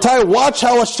 Now Rabotai, watch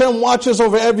how Hashem watches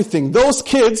over everything. Those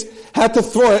kids had to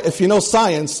throw it, if you know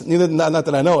science, not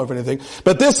that I know of anything,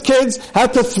 but this kids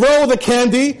had to throw the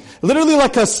candy literally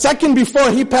like a second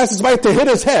before he passes by to hit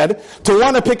his head, to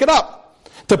want to pick it up,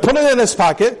 to put it in his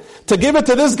pocket, to give it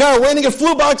to this guy waiting a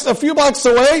few blocks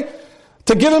away,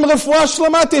 to give him refuah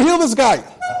shlema to heal this guy.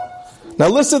 Now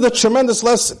listen to the tremendous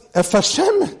lesson. If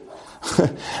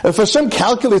Hashem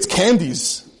calculates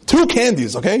candies, 2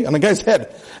 candies, okay, on the guy's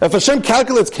head. If Hashem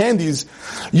calculates candies,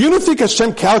 you don't think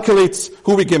Hashem calculates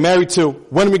who we get married to,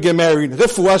 when we get married,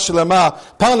 refuah shlema,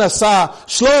 parnasa,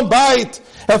 shlom bayit.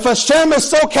 If Hashem is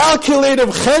so calculative,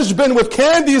 cheshbon with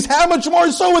candies, how much more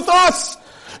so with us?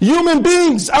 Human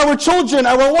beings, our children,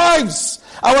 our wives,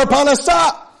 our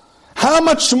parnasa. How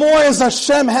much more does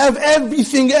Hashem have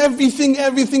everything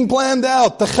planned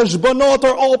out? The cheshbonot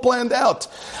are all planned out.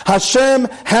 Hashem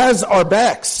has our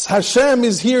backs. Hashem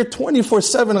is here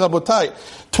 24/7, Rabotai.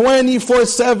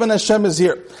 24/7 Hashem is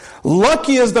here.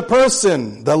 Lucky is the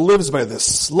person that lives by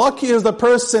this. Lucky is the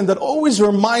person that always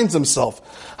reminds himself,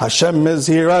 Hashem is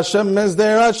here, Hashem is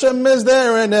there, Hashem is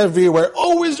there and everywhere.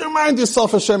 Always remind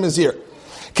yourself Hashem is here.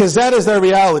 Because that is their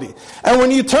reality. And when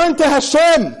you turn to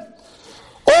Hashem,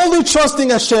 only trusting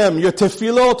Hashem, your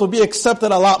tefillot will be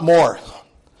accepted a lot more.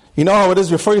 You know how it is,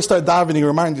 before you start davening,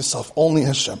 remind yourself, only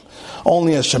Hashem.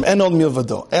 Only Hashem. En od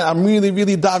milvado. And I'm really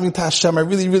davening to Hashem. I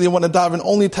really want to daven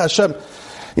only to Hashem.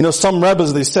 You know, some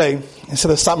Rebbes, they say,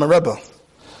 instead of Satmar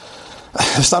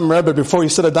Rebbe, before he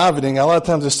started davening, a lot of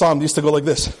times they saw him, they used to go like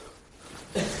this.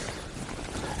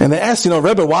 And they asked,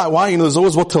 Rebbe, why, there's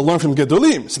always what to learn from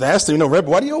Gedolim. So they asked him, Rebbe,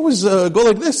 why do you always go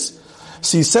like this?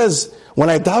 So he says, when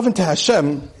I daven to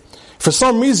Hashem, for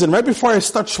some reason, right before I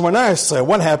start Shemona Esrei,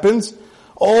 what happens?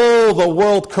 All the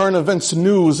world current events,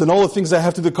 news, and all the things I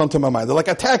have to do come to my mind. They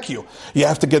attack you. You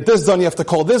have to get this done, you have to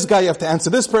call this guy, you have to answer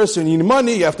this person, you need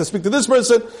money, you have to speak to this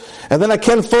person, and then I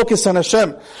can't focus on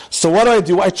Hashem. So what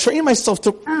do? I train myself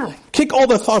to kick all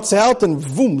the thoughts out and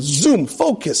zoom,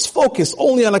 focus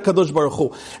only on HaKadosh Baruch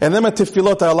Hu. And then my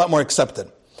tefillot are a lot more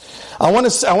accepted. I want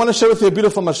to share with you a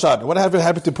beautiful mashad. What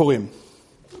happened to Purim?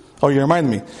 Oh, you remind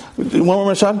me. One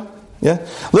more mashad? Yeah?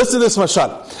 Listen to this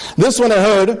mashad. This one I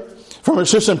heard from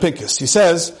Shushan Pinkus. He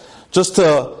says,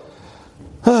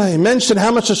 he mentioned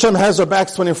how much Hashem has our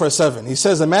backs 24/7. He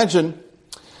says, imagine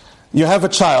you have a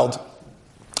child,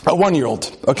 a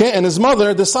 1-year-old, okay, and his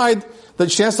mother decide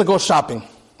that she has to go shopping.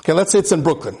 Okay, let's say it's in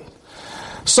Brooklyn.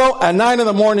 So at 9 in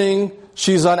the morning,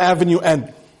 she's on Avenue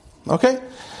N. Okay?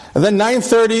 And then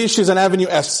 9:30, she's on Avenue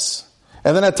S.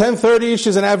 And then at 10:30,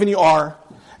 she's on Avenue R.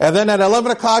 And then at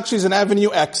 11 o'clock, she's on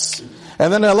Avenue X.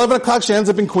 And then at 11 o'clock, she ends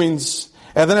up in Queens.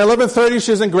 And then at 11:30,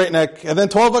 she's in Great Neck. And then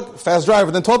 12 fast drive.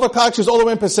 And then 12 o'clock, she's all the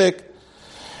way in Passaic.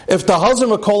 If the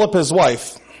husband would call up his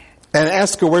wife and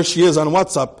ask her where she is on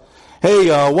WhatsApp,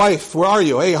 hey, wife, where are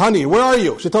you? Hey, honey, where are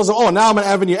you? She tells him, now I'm on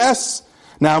Avenue S.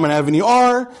 Now I'm on Avenue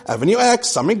R, Avenue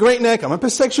X. I'm in Great Neck. I'm in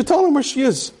Passaic. She told him where she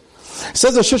is. It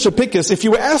says the Shushan Pinkus, if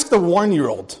you ask the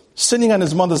 1-year-old sitting on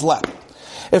his mother's lap,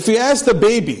 if you ask the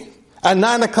baby at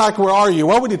 9 o'clock, where are you?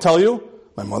 What would he tell you?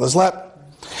 My mother's lap.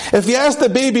 If you ask the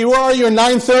baby, where are you at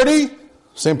 9:30?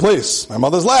 Same place, my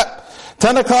mother's lap.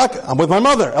 10 o'clock, I'm with my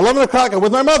mother. 11 o'clock, I'm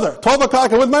with my mother. 12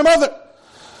 o'clock, I'm with my mother.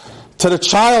 To the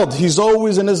child, he's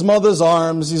always in his mother's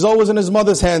arms. He's always in his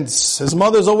mother's hands. His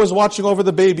mother's always watching over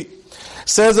the baby.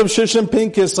 Says of Shushan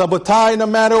Pinkus, Rabotai, no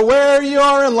matter where you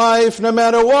are in life, no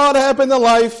matter what happened in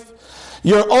life,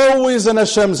 you're always in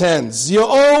Hashem's hands. You're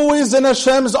always in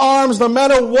Hashem's arms, no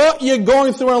matter what you're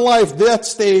going through in life. That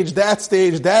stage,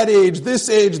 that age, this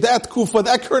age, that kufa,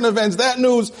 that current events, that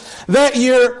news, that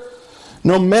year.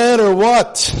 No matter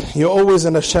what, you're always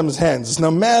in Hashem's hands.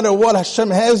 No matter what, Hashem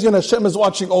has you and Hashem is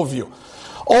watching over you.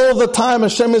 All the time,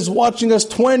 Hashem is watching us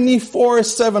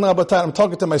 24/7, Rabotai. I'm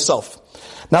talking to myself.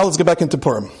 Now let's get back into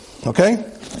Purim. Okay?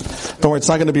 Don't worry, it's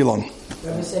not going to be long.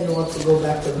 Rabbi said he wants to go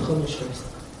back to the Chumash first.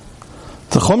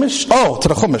 To the Chumash? Oh, to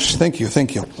the Chumash. Thank you.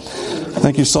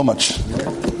 Thank you so much.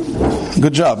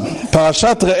 Good job.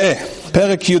 Parashat Re'eh,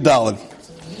 Perek Yud Daled.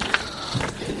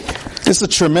 This is a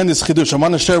tremendous chidush. I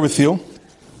want to share with you.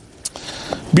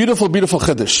 Beautiful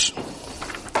chidush.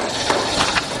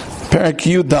 Perek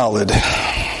Yud Daled.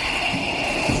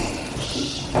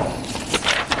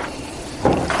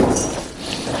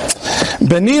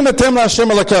 Benim etem la'Hashem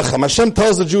alakechem. Hashem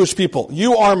tells the Jewish people,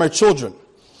 you are my children.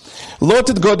 Lo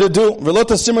titgodedu v'lo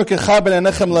tasimu kecha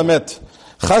b'neinechem lamet.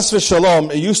 Chas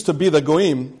v'shalom, it used to be the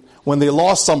goyim, when they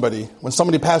lost somebody, when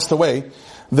somebody passed away,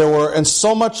 they were in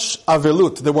so much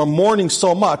avelut, they were mourning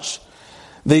so much,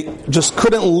 they just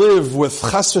couldn't live with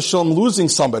chas v'shalom losing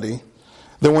somebody.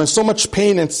 They were in so much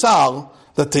pain and tzar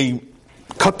that they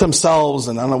cut themselves,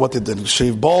 and I don't know what they did,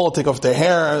 shave bald, take off their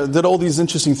hair, did all these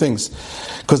interesting things,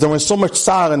 because they were in so much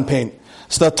tzar and pain.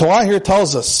 So the Torah here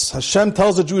tells us, Hashem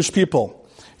tells the Jewish people,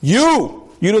 you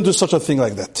don't do such a thing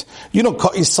like that. You don't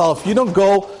cut yourself, you don't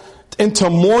go into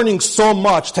mourning so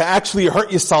much to actually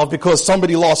hurt yourself because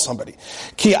somebody lost somebody.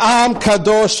 Ki am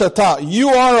kadosh ata, you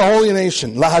are a holy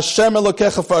nation. La Hashem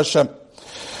elokecha for Hashem.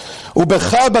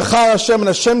 Ubecha bechar Hashem, and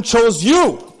Hashem chose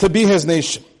you to be His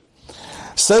nation.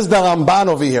 Says the Ramban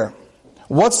over here,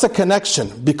 what's the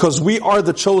connection? Because we are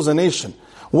the chosen nation.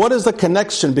 What is the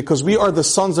connection? Because we are the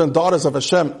sons and daughters of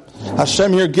Hashem.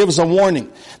 Hashem here gives a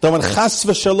warning that when chas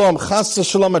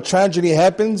v'shalom, a tragedy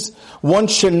happens, one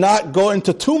should not go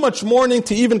into too much mourning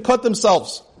to even cut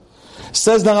themselves.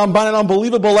 Says the Ramban, an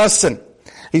unbelievable lesson.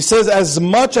 He says, as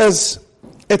much as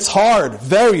it's hard,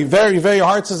 very, very, very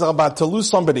hard, says Rabbah, to lose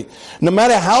somebody, no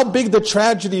matter how big the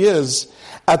tragedy is,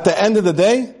 at the end of the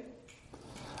day,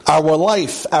 our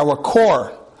life, our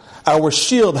core, our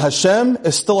shield, Hashem,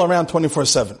 is still around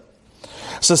 24/7.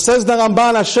 So says the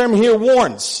Ramban, Hashem here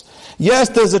warns, yes,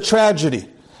 there's a tragedy.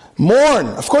 Mourn.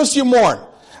 Of course you mourn.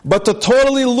 But to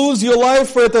totally lose your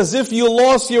life for it as if you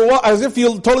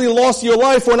totally lost your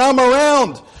life when I'm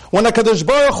around. When HaKadosh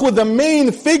Baruch Hu, the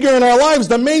main figure in our lives,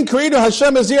 the main creator,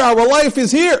 Hashem is here, our life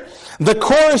is here. The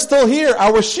core is still here.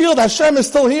 Our shield, Hashem, is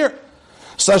still here.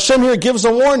 So Hashem here gives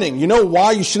a warning. You know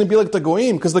why you shouldn't be like the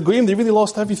Goyim? Because the Goyim, they really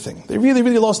lost everything. They really,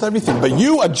 really lost everything. But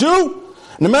you, a Jew,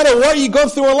 no matter what you go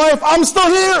through in life, I'm still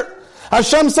here.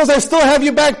 Hashem says, I still have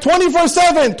you back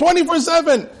 24/7,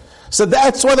 24/7. So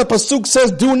that's why the Pasuk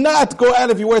says, do not go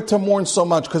out of your way to mourn so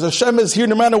much. Because Hashem is here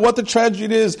no matter what the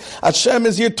tragedy is. Hashem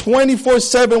is here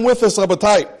 24/7 with us,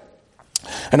 Rabbatai.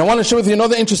 And I want to share with you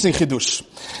another interesting chidush.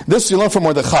 This you learn from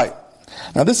Mordechai.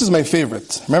 Now this is my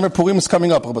favorite. Remember Purim is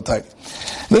coming up, Rabbatai.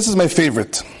 This is my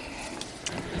favorite.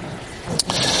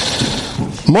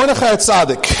 Mordechai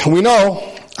Tzaddik. We know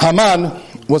Haman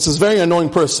was this very annoying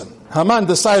person. Haman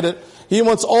decided he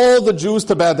wants all the Jews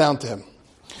to bow down to him.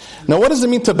 Now what does it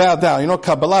mean to bow down? You know,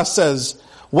 Kabbalah says,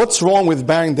 what's wrong with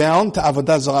bowing down to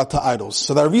Avodah Zarah, to idols?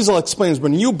 So the Arizal explains,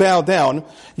 when you bow down,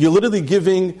 you're literally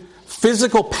giving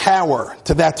physical power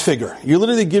to that figure. You're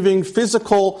literally giving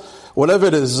physical, whatever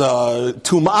it is,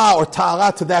 tum'ah or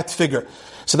ta'ara to that figure.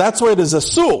 So that's why it is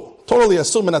asur, totally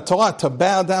asur min Torah, to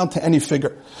bow down to any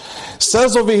figure.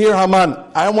 Says over here Haman,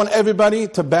 I want everybody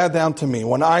to bow down to me.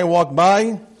 When I walk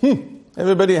by,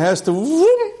 everybody has to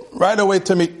right away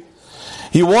to me.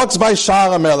 He walks by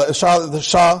Sha'ar HaMelech.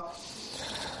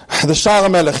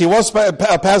 He walks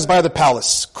passed by the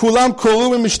palace. Kulam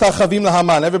kolu mishtachavim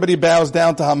laHaman. Everybody bows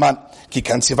down to Haman. Ki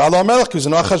kan tziva lo HaMelech, because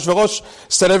Achashverosh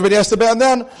said everybody has to bow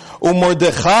down.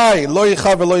 Mordechai lo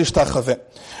yichav velo yishtachaveh.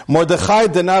 Mordechai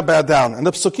did not bow down. And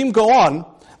the Psukim go on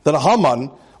that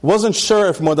Haman wasn't sure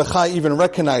if Mordechai even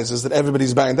recognizes that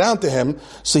everybody's bowing down to him,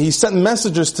 so he sent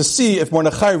messengers to see if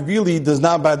Mordechai really does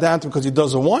not bow down to him because he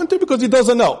doesn't want to, because he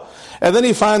doesn't know. And then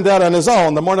he found out on his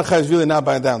own that Mordechai is really not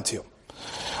bowing down to you.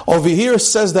 Over here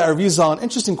says the Arizal, an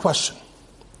interesting question.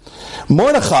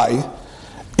 Mordechai,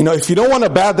 if you don't want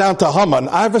to bow down to Haman,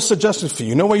 I have a suggestion for you.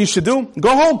 You know what you should do?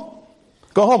 Go home.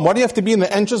 Go home. Why do you have to be in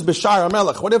the entrance b'Sha'ar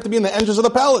HaMelech? Why do you have to be in the entrance of the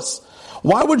palace?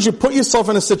 Why would you put yourself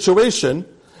in a situation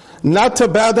not to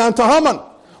bow down to Haman?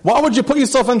 Why would you put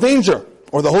yourself in danger?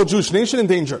 Or the whole Jewish nation in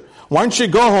danger? Why don't you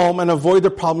go home and avoid the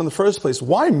problem in the first place?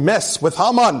 Why mess with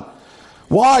Haman?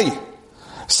 Why?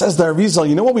 Says the Arizal,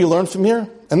 you know what we learn from here?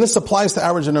 And this applies to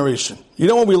our generation. You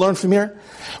know what we learn from here?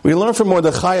 We learn from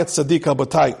Mordechai at Tzaddik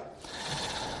Abatai.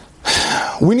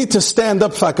 We need to stand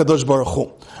up for HaKadosh Baruch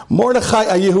Hu. Mordechai,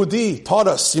 a Yehudi, taught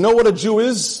us, you know what a Jew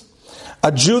is?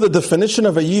 A Jew, the definition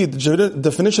of a Yid, the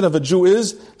definition of a Jew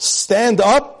is stand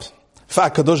up for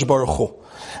HaKadosh Baruch Hu.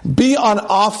 Be on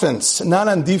offense, not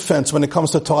on defense when it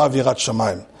comes to Torah Virat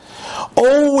Shamayim.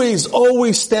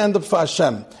 Always stand up for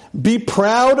Hashem. Be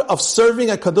proud of serving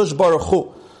HaKadosh Baruch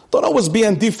Hu. Don't always be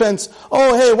on defense.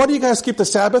 Oh, hey, why do you guys keep the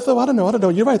Sabbath? Oh, I don't know.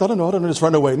 You're right. I don't know. Just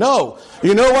run away. No.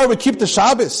 You know why we keep the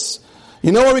Shabbos?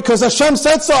 You know why? Because Hashem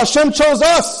said so. Hashem chose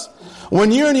us.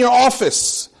 When you're in your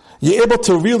office, you're able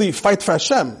to really fight for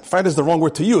Hashem. Fight is the wrong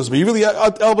word to use, but you're really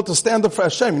able to stand up for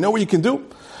Hashem. You know what you can do?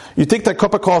 You take that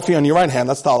cup of coffee on your right hand,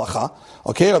 that's the halacha,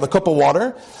 okay, or the cup of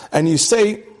water, and you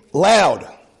say loud.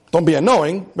 Don't be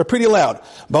annoying, but pretty loud.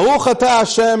 Baruch atah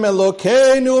Hashem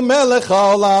Elokeinu melech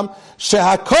haolam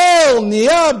shehakol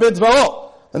niyah b'dvaro.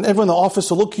 And everyone in the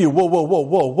office will look at you,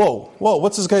 whoa,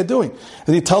 what's this guy doing?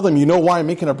 And you tell them, you know why I'm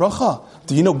making a bracha?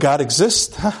 Do you know God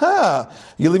exists?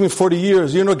 You're living 40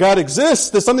 years, you know God exists.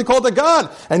 There's something called a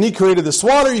God. And He created this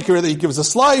water, He gives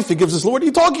us life, He gives us, what are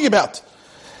you talking about?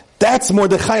 That's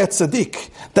Mordechai Tzaddik.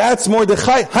 That's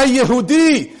Mordechai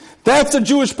HaYehudi. That's a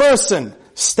Jewish person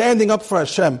standing up for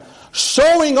Hashem,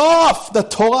 showing off the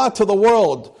Torah to the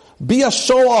world. Be a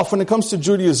show-off when it comes to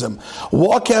Judaism.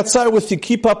 Walk outside with your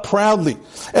kippah proudly.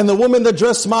 And the women that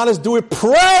dress modest do it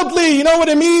proudly. You know what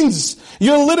it means?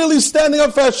 You're literally standing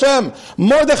up for Hashem.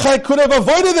 Mordechai could have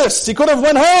avoided this. He could have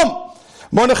went home.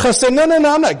 Mordechai said, no,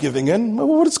 I'm not giving in.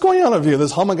 What's going on over here?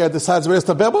 This Haman guy decides where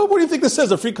to bed. What do you think this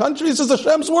is? A free country? This is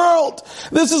Hashem's world.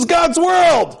 This is God's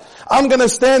world. I'm going to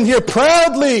stand here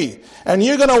proudly. And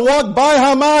you're going to walk by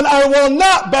Haman. I will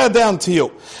not bow down to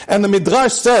you. And the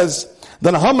Midrash says,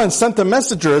 then Haman sent the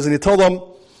messengers and he told them,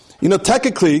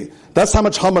 technically, that's how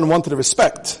much Haman wanted to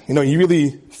respect. He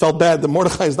really felt bad that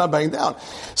Mordechai is not bowing down.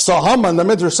 So Haman, the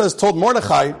Midrash says, told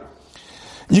Mordechai,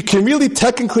 you can really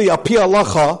technically, api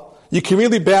halacha, you can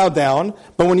really bow down,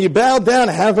 but when you bow down,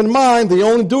 have in mind that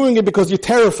you're only doing it because you're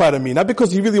terrified of me, not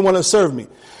because you really want to serve me.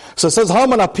 So it says,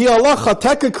 Haman, api halacha,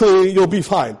 technically, you'll be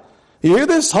fine. You hear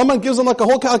this? Haman gives him like a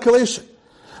whole calculation.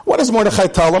 What does Mordechai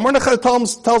tell him? Mordechai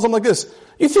tells him like this,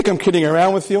 you think I'm kidding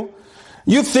around with you?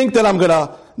 You think that I'm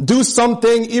gonna do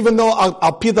something, even though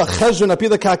I'll pay the cheshbon, I'll pay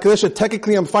the calculation,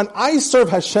 technically I'm fine. I serve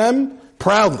Hashem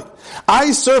proudly.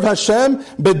 I serve Hashem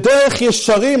b'derech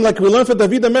yesharim, like we learned from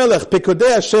David HaMelech,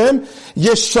 Pekodei Hashem,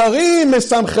 yesharim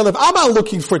mesamchelev. I'm not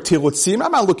looking for tirutzim,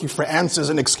 I'm not looking for answers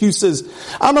and excuses.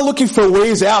 I'm not looking for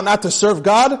ways out not to serve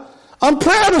God. I'm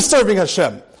proud of serving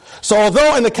Hashem. So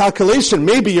although in the calculation,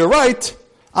 maybe you're right,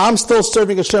 I'm still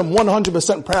serving Hashem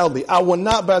 100% proudly. I will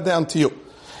not bow down to you.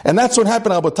 And that's what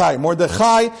happened, Rabotai.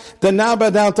 Mordechai did not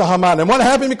bow down to Haman. And what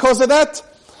happened because of that?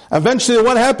 Eventually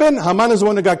what happened? Haman is the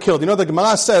one who got killed. You know, the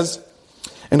Gemara says,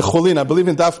 in Chulin, I believe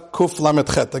in Daf Kuf Lamed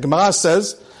Chet, the Gemara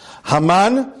says,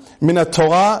 Haman min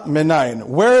Torah menayin.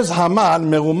 Where is Haman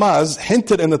merumaz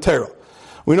hinted in the Torah?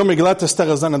 We know Megillat Esther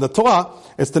is not in the Torah,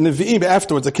 it's the Nevi'im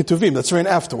afterwards, the Ketuvim, that's written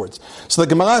afterwards. So the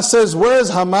Gemara says, where is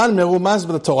Haman merumaz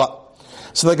in the Torah?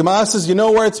 So the Gemara says, you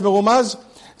know where it's merumaz?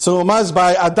 It's merumaz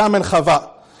by Adam and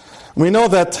Chava. We know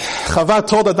that Chava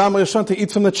told Adam Rishon to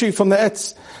eat from the tree, from the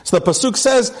etz. So the Pasuk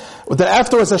says that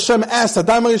afterwards Hashem asked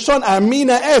Adam Rishon,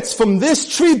 Amina etz, from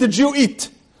this tree did you eat?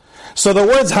 So the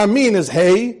words Hamin is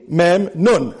Hey, Mem,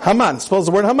 Nun. Haman, spells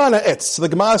the word Haman, etz. So the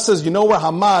Gemara says, you know where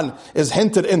Haman is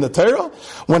hinted in the Torah?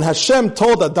 When Hashem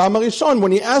told Adam Rishon,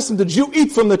 when he asked him, did you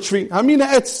eat from the tree? Amina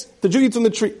etz, did you eat from the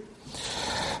tree?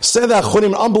 Say that Chonim,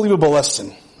 an unbelievable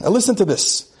lesson. Now listen to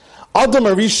this. Adam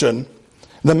Rishon,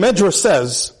 the Medrash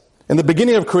says, in the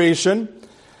beginning of creation,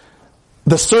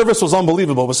 the service was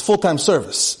unbelievable. It was full-time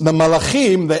service. The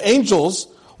Malachim, the angels,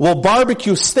 will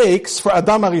barbecue steaks for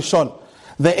Adam HaRishon.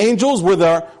 The angels were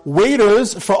the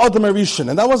waiters for Adam HaRishon.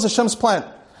 And that was Hashem's plan.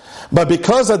 But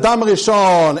because Adam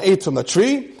HaRishon ate from the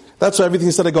tree, that's why everything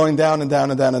started going down and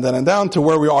down and down and down and down to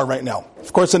where we are right now.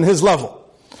 Of course, in his level.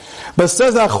 But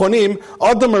says Achonim,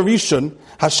 Adam HaRishon,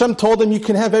 Hashem told him, you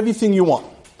can have everything you want.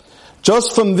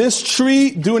 Just from this tree,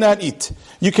 do not eat.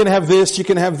 You can have this, you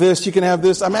can have this, you can have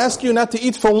this. I'm asking you not to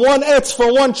eat from one etz,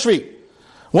 for one tree.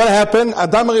 What happened?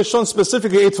 Adam HaRishon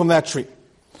specifically ate from that tree.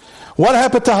 What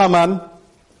happened to Haman?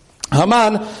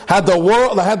 Haman had the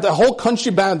world, had the whole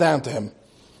country bow down to him.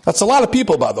 That's a lot of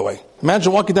people, by the way.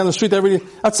 Imagine walking down the street every day.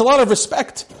 That's a lot of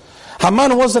respect.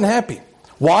 Haman wasn't happy.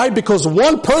 Why? Because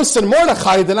one person,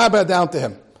 Mordechai, did not bow down to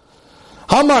him.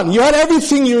 Haman, you had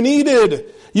everything you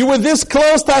needed. You were this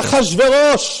close to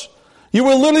Achashverosh. You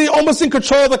were literally almost in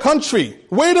control of the country.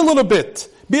 Wait a little bit.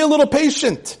 Be a little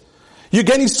patient. You're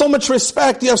getting so much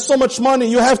respect. You have so much money.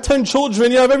 You have 10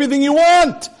 children. You have everything you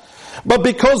want. But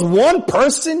because one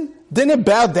person didn't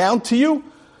bow down to you,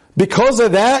 because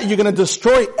of that, you're going to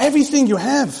destroy everything you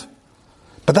have.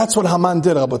 But that's what Haman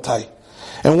did, Rabotai.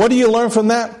 And what do you learn from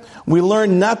that? We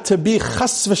learn not to be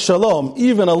chas v'shalom,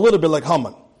 even a little bit like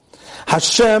Haman.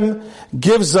 Hashem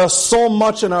gives us so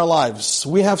much in our lives.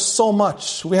 We have so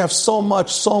much. We have so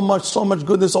much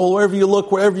goodness. All wherever you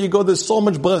look, wherever you go, there's so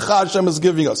much bracha Hashem is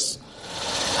giving us.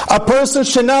 A person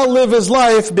should not live his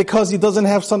life because he doesn't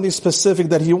have something specific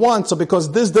that he wants. So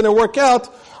because this didn't work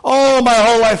out, oh, my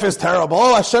whole life is terrible.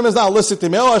 Oh, Hashem is not listening to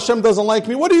me. Oh, Hashem doesn't like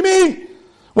me. What do you mean?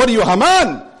 What are you,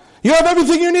 Haman? You have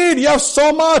everything you need. You have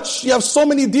so much. You have so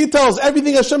many details.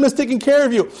 Everything Hashem is taking care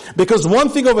of you. Because one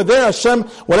thing over there, Hashem,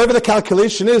 whatever the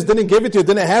calculation is, didn't give it to you,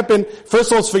 didn't happen.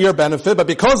 First of all, it's for your benefit. But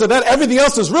because of that, everything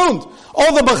else is ruined.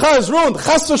 All the bracha is ruined.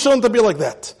 Chas v'shalom to be like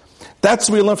that.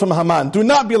 That's what we learn from Haman. Do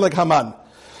not be like Haman.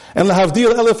 And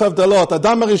lahavdil elef avdalot.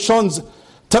 Adam HaRishon's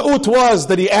ta'ut was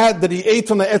that he ate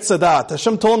from the Etz Hadat.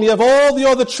 Hashem told him, you have all the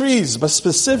other trees, but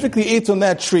specifically ate from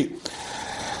that tree.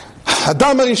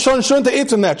 Adam HaRishon shouldn't have eaten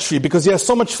from that tree because he has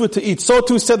so much food to eat. So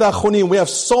too said Achonim, we have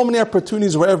so many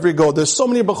opportunities wherever we go. There's so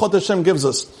many brachot Hashem gives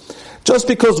us. Just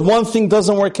because one thing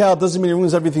doesn't work out doesn't mean it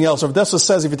ruins everything else. Rav Dessler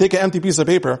says if you take an empty piece of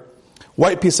paper,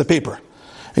 white piece of paper,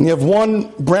 and you have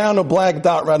one brown or black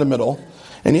dot right in the middle,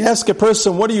 and you ask a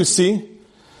person, what do you see?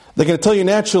 They're going to tell you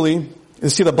naturally, you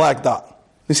see the black dot.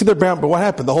 You see the brown, but what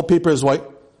happened? The whole paper is white.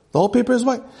 The whole paper is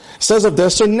white. Says of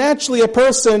this, so naturally a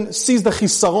person sees the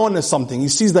chisaron as something. He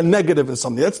sees the negative as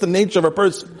something. That's the nature of a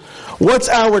person. What's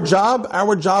our job?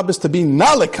 Our job is to be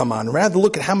nalikaman. Rather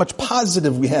look at how much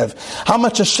positive we have. How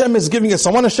much Hashem is giving us.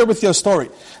 I want to share with you a story.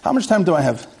 How much time do I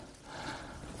have?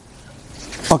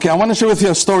 Okay, I want to share with you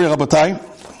a story, Rabotai,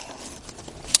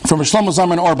 from Shlomo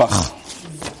Zalman Auerbach.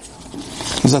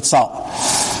 Is that Sal?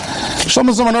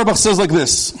 Shlomo Zalman Auerbach says like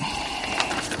this.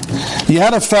 He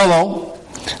had a fellow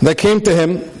that came to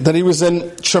him that he was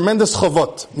in tremendous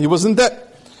chavot. He was in debt.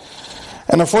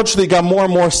 And unfortunately, he got more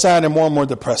and more sad and more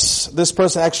depressed. This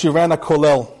person actually ran a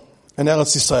kollel in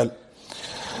Eretz Yisrael.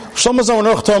 Shlomo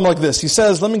Zalman Aruch told him like this. He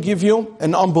says, let me give you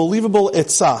an unbelievable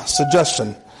itzah,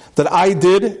 suggestion, that I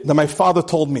did, that my father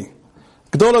told me.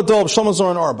 Gdol Adol Shlomo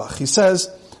Zalman Auerbach. He says,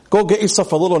 go get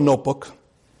yourself a little notebook,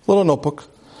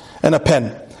 and a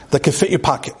pen that can fit your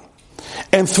pocket.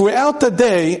 And throughout the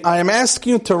day, I am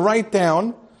asking you to write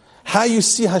down how you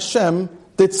see Hashem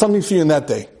did something for you in that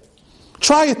day.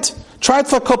 Try it. Try it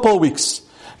for a couple of weeks.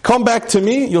 Come back to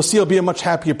me, you'll see you'll be a much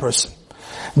happier person.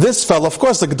 This fellow, of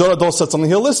course, the Gedol Adol said something,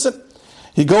 he'll listen.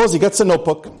 He goes, he gets a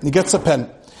notebook, he gets a pen.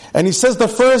 And he says the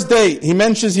first day, he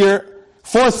mentions here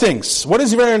 4 things. What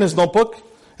is he writing in his notebook?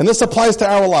 And this applies to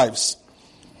our lives.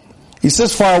 He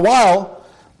says, for a while,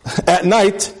 at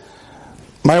night,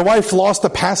 my wife lost a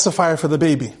pacifier for the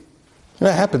baby.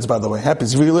 That happens, by the way.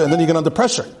 Happens. And then you get under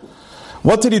pressure.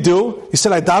 What did he do? He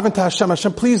said, I daven to Hashem.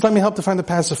 Hashem, please let me help to find the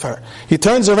pacifier. He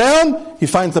turns around, he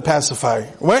finds the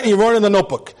pacifier. Went and he wrote in the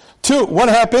notebook. 2, what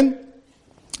happened?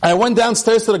 I went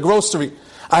downstairs to the grocery.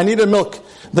 I needed milk.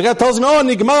 The guy tells me, oh,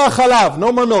 nigmar chalav.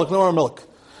 No more milk.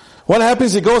 What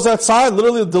happens? He goes outside,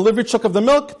 literally the delivery truck of the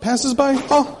milk passes by.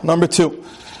 Oh, number 2.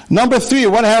 Number 3,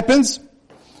 what happens?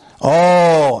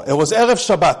 Oh, it was Erev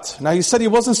Shabbat. Now he said he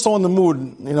wasn't so in the mood,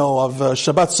 of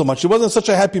Shabbat so much. He wasn't in such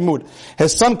a happy mood.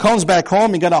 His son comes back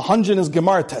home, he got 100 in his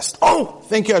Gemara test. Oh,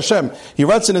 thank you Hashem. He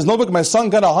writes in his notebook, my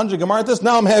son got 100 Gemara test,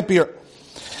 now I'm happier.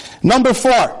 Number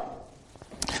 4,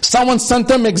 someone sent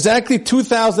him exactly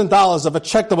 $2,000 of a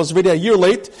check that was already a year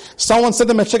late. Someone sent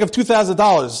him a check of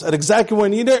 $2,000 at exactly what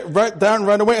he needed, right down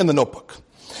right away in the notebook.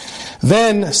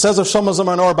 Then, says of Shlomo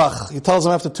Zalman Auerbach, he tells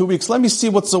him after 2 weeks, let me see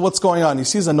what's going on. He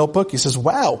sees a notebook, he says,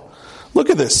 wow,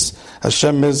 look at this.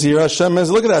 Hashem is here, Hashem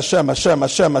is, look at that,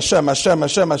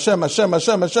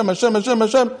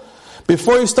 Hashem.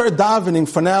 Before you start davening,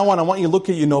 from now on, I want you to look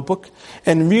at your notebook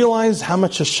and realize how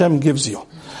much Hashem gives you.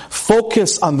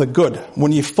 Focus on the good.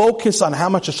 When you focus on how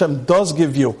much Hashem does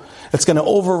give you, it's going to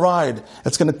override.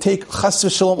 It's going to take chas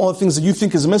v'shalom, all the things that you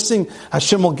think is missing,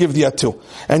 Hashem will give you too.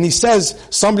 And he says,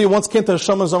 somebody once came to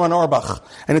Shlomo Zalman Auerbach,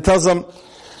 and he tells them,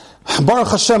 Baruch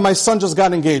Hashem, my son just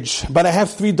got engaged, but I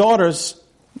have 3 daughters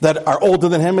that are older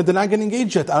than him and they're not getting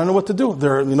engaged yet. I don't know what to do.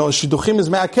 They're, shidduchim is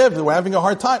ma'akev, we're having a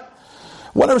hard time.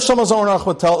 Whatever Shlomo Zalman Aruch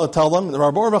would tell them, the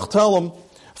Rabbi Auerbach tell them,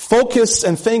 focus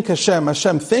and thank Hashem.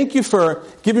 Hashem, thank you for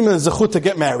giving me the zechut to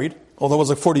get married, although it was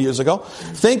like 40 years ago.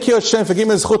 Thank you Hashem for giving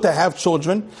me the zechut to have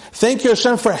children. Thank you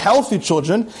Hashem for healthy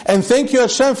children. And thank you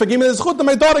Hashem for giving me the zechut that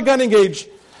my daughter got engaged.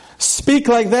 Speak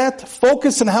like that,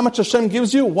 focus on how much Hashem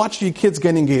gives you, watch your kids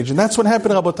get engaged. And that's what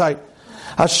happened, Rabotai.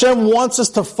 Hashem wants us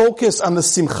to focus on the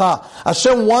simcha.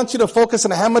 Hashem wants you to focus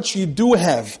on how much you do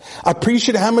have.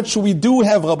 Appreciate how much we do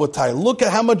have, Rabotai. Look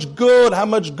at how much good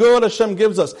Hashem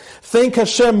gives us. Thank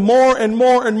Hashem more and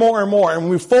more and more and more. And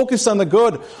when we focus on the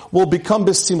good, we'll become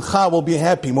besimcha, we'll be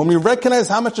happy. When we recognize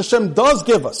how much Hashem does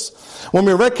give us, when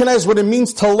we recognize what it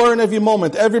means to learn every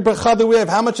moment, every bracha that we have,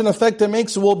 how much an effect it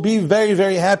makes, we'll be very,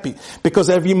 very happy. Because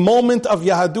every moment of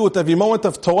Yahadut, every moment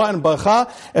of Torah and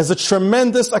bracha is a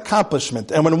tremendous accomplishment.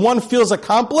 And when one feels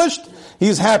accomplished,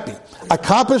 he's happy.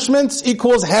 Accomplishments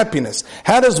equals happiness.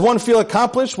 How does one feel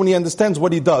accomplished? When he understands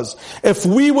what he does. If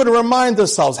we would remind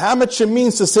ourselves how much it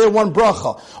means to say one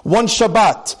bracha, one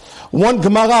Shabbat, one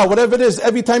Gemara, whatever it is,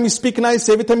 every time you speak nice,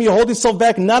 every time you hold yourself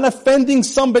back, not offending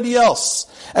somebody else,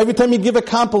 every time you give a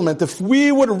compliment, if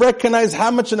we would recognize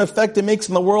how much an effect it makes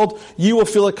in the world, you will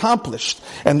feel accomplished.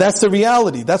 And that's the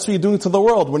reality. That's what you're doing to the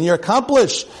world. When you're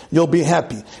accomplished, you'll be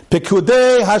happy.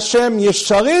 Pekudei Hashem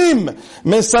yesharim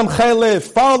mesamchei lev.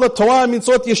 Follow the Torah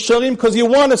mitzvot yesharim because you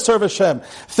want to serve Hashem.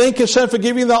 Thank Hashem for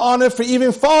giving the honor for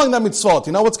even following the mitzvot.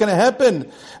 You know what's going to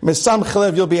happen? Mesamchei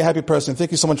lev, you'll be a happy person.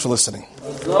 Thank you so much for listening.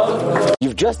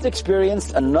 You've just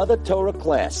experienced another Torah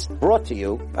class brought to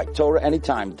you by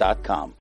TorahAnytime.com.